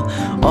fall.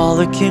 All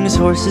the king's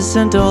horses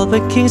and all the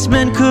king's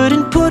men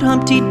couldn't put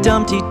Humpty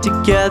Dumpty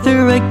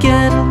together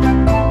again.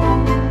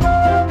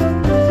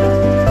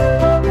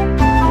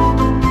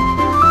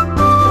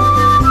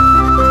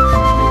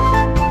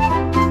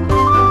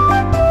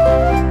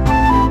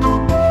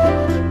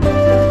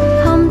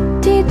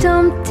 Humpty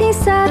Dumpty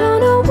sat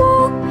on a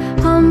wall.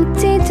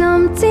 Humpty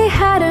Dumpty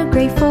had a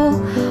great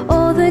fall.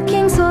 All the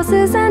king's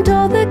horses and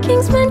all the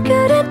king's men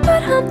couldn't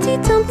put Humpty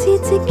Dumpty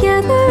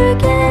together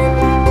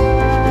again.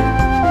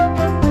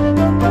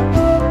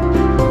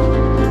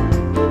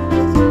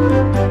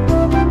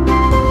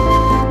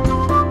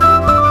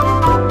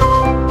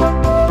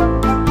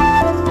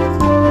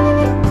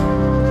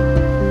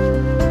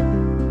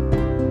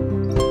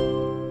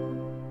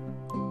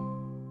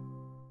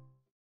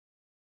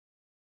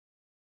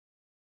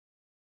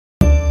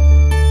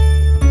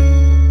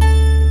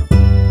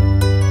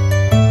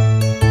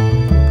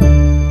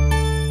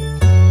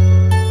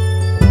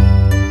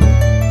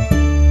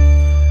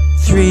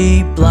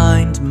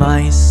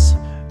 Mice,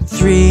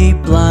 three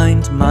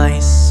blind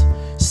mice.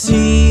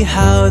 See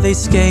how they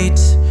skate,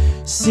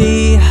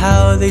 see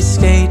how they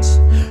skate.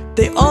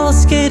 They all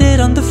skated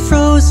on the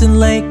frozen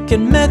lake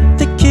and met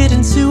the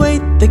kittens who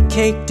ate the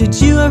cake.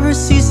 Did you ever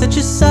see such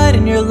a sight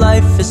in your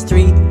life as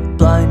three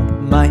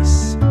blind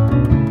mice?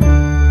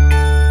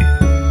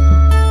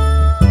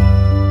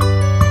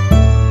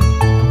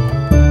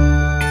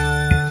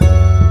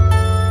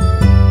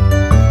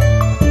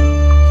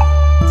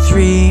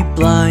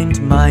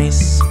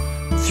 mice,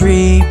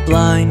 3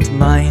 blind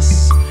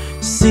mice.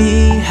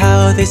 See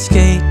how they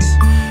skate,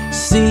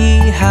 see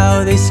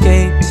how they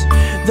skate.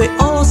 They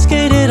all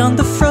skated on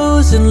the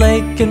frozen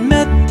lake and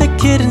met the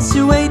kittens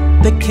who ate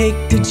the cake.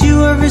 Did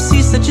you ever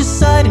see such a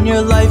sight in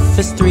your life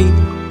as 3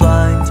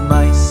 blind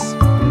mice?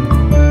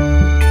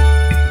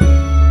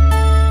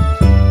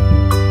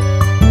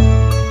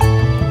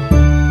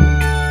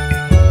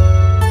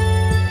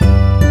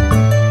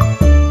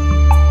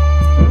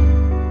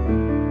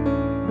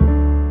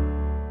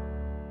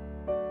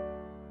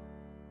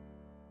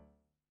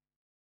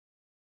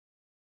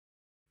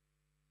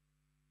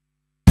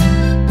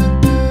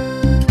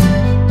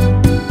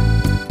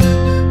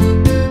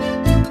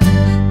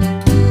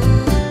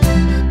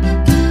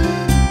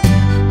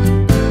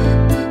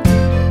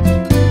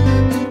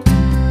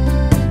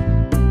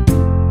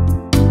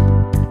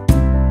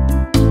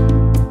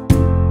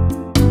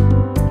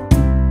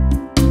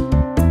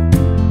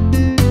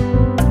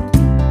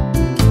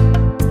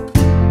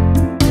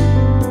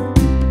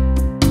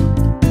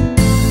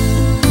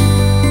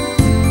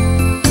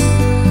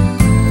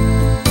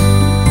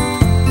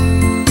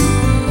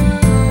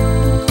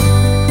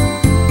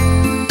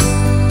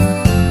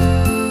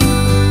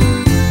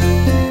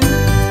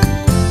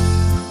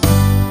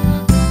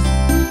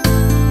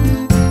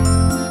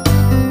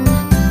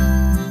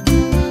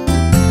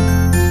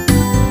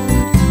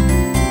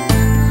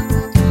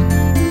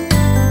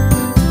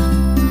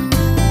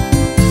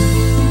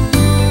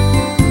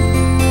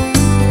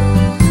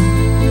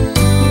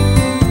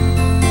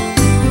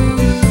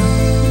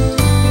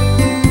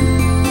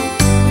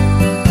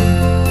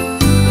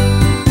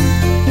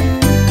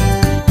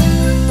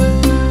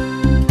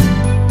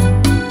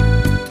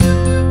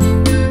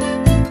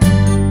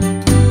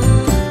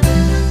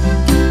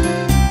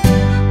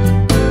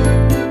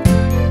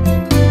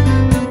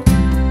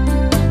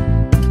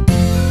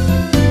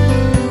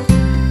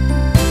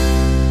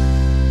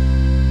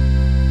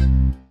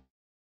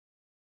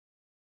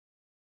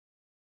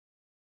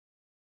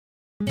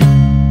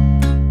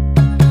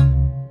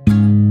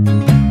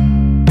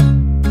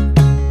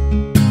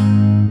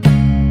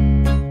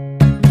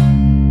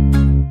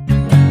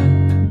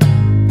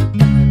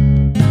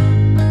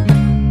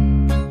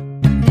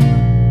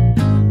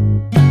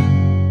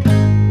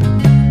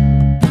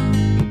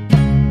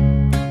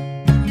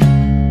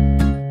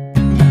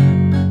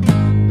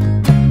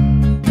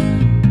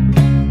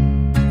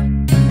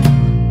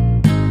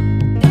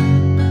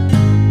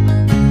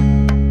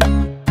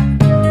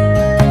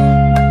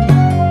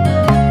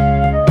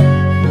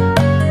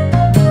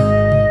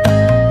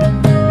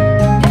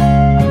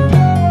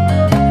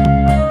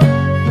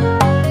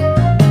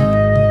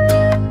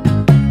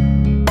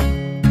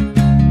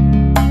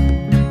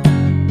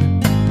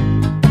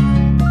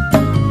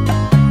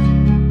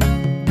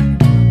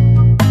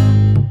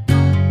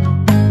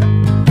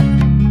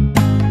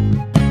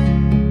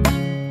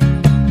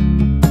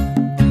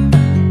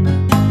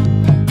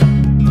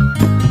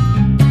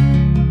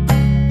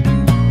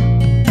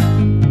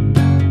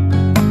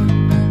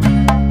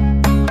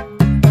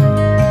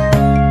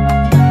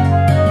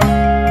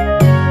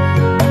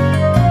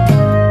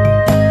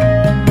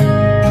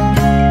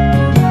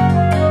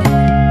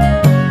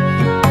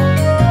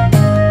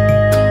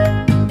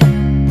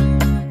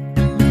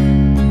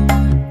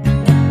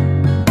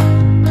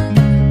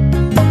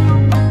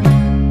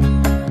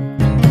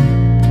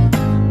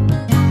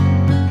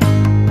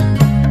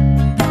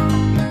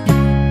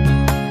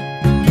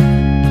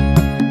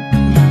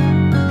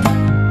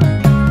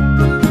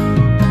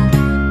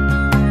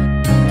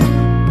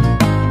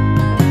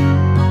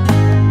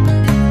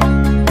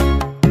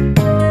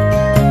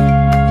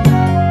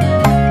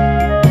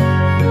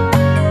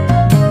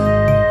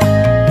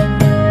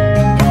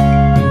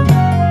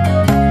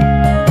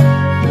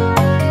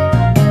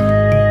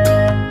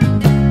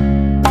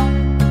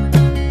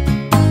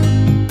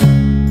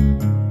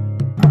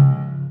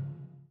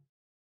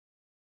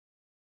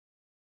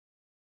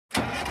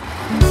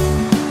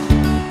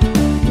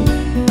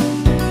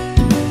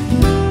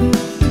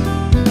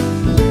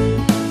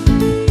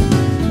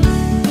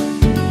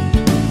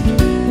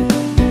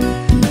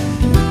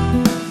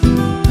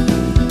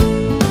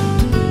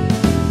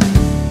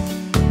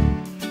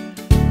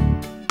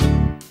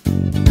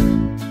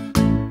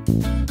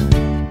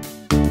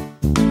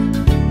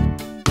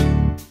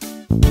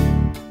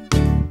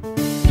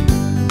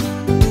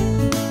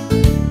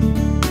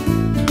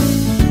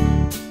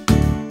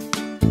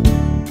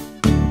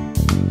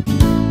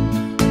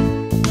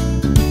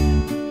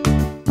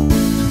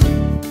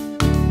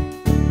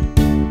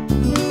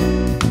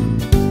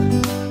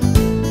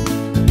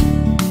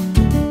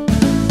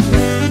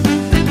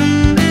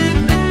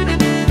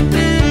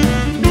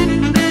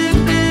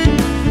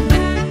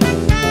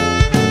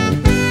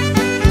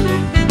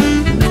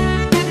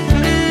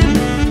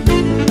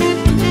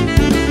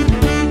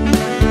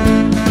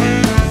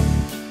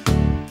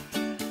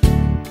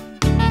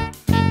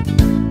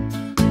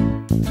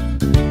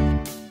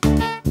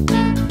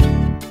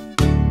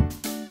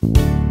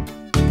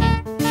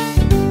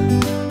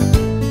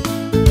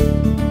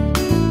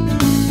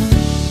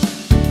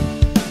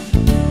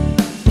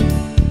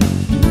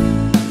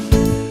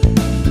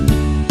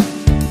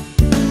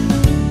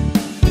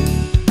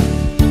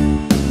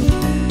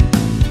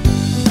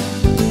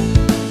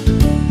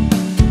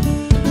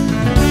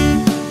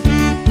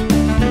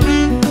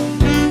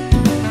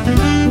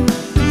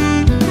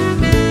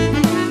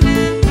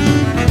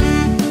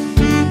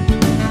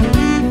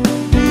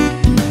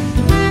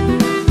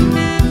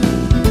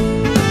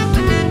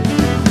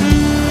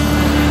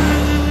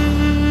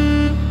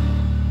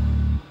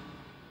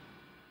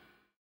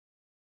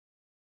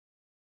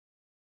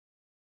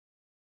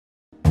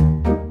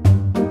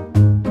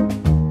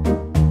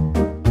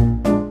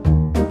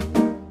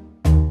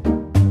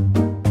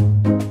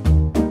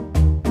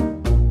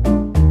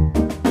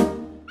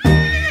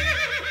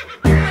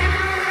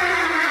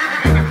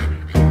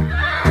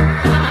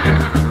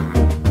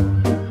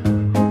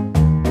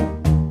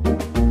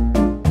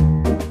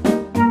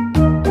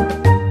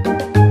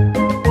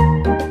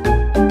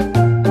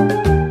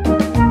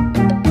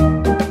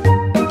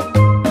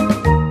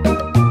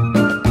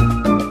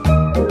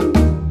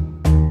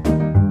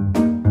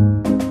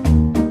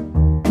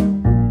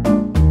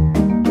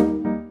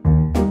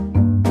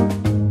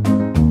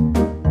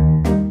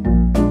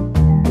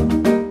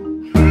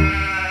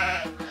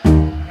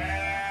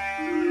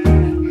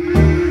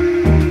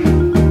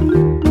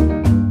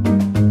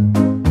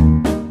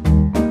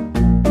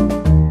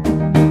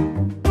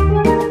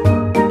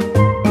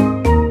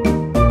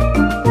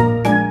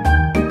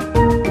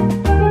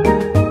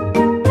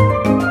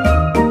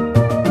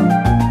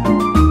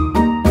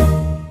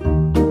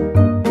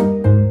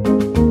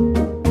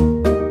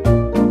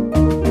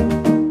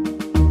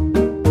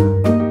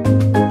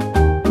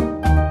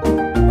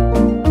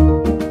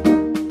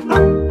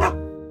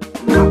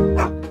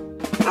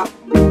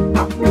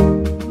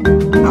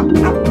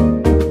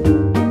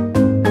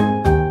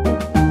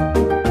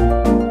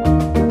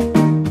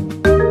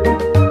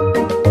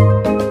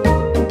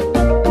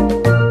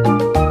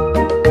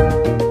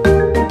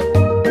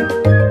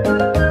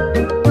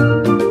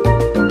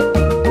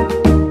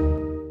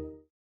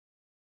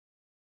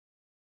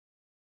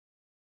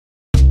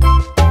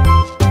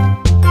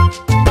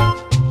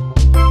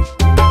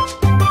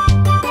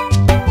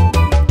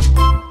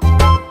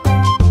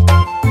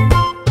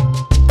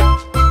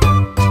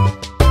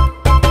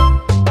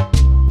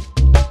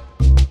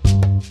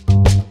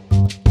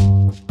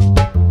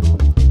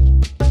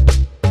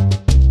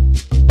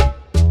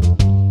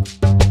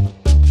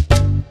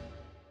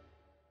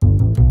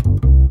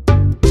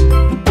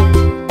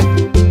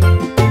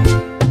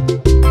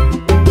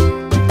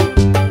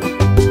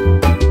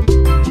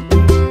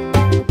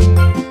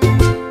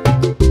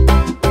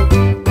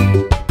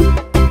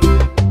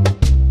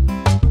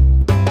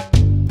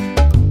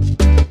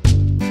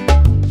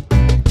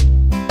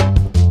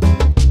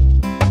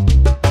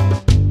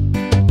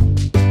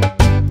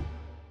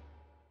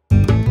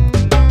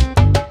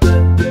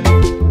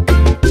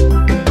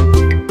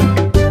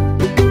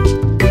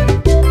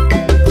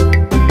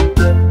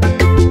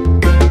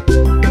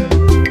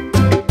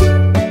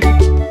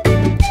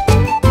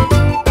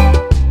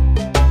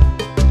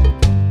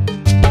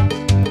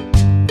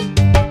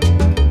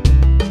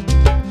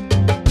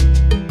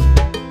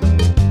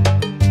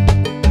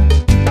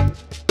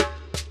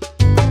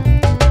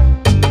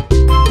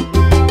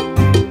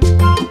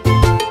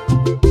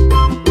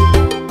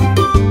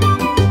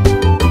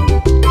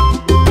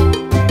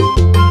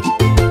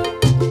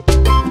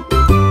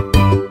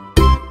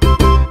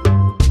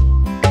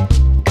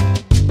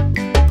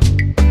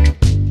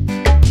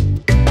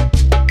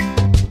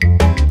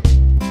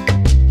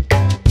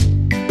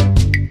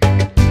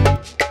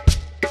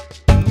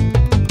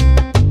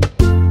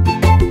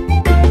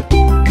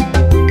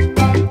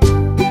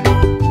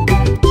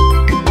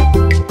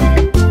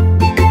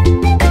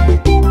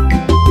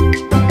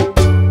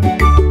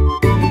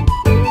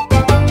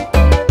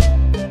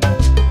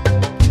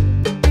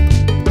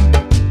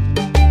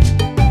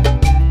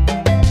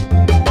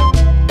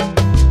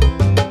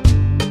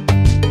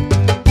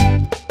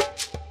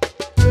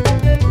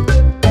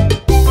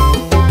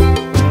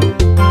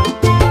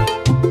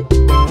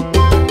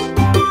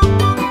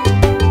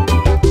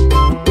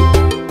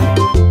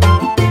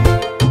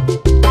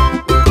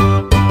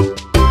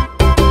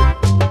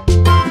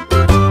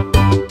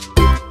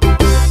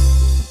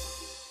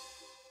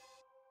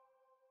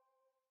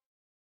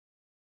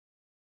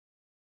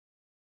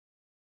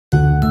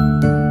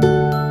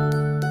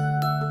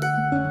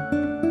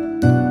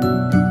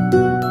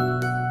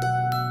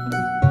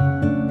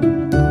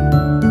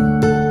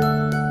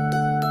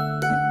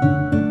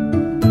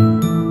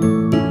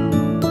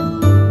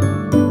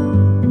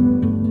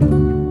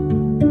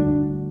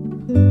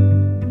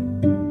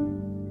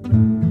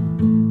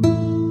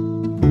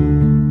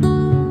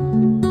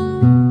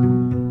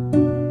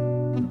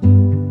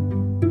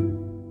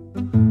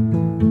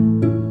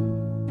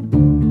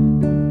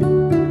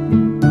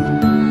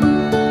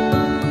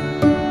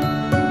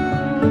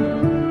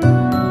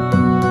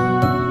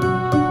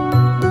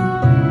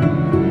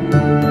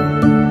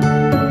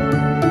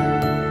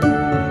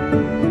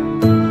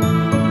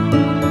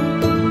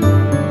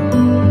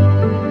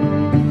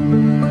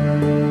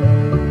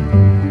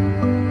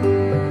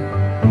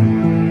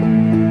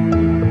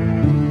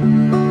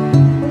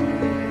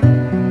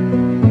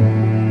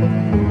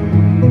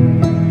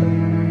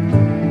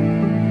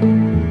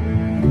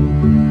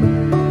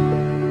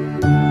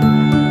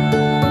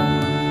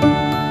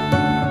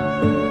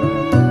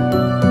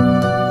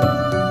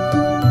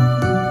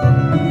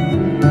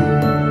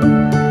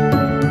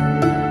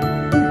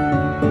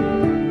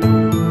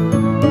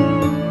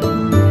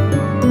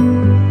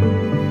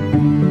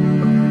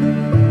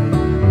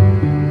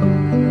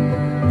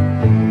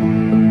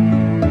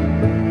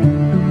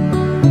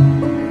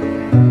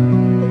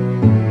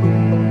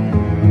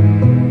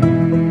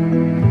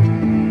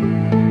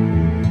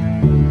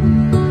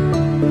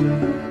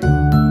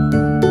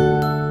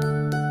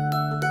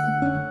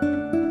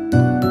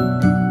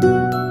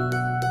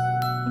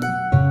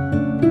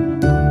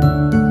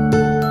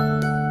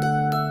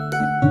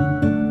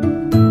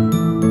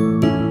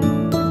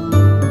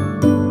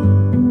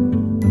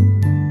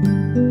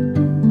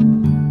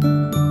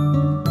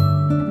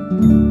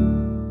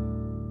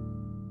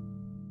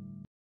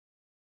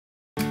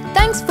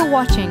 Thanks for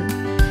watching.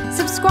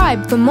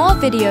 Subscribe for more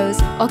videos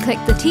or click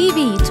the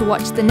TV to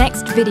watch the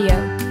next video.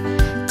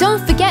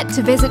 Don't forget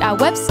to visit our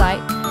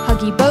website,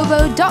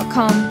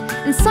 HuggyBoBo.com,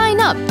 and sign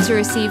up to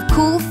receive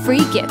cool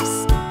free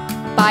gifts.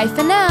 Bye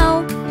for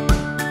now!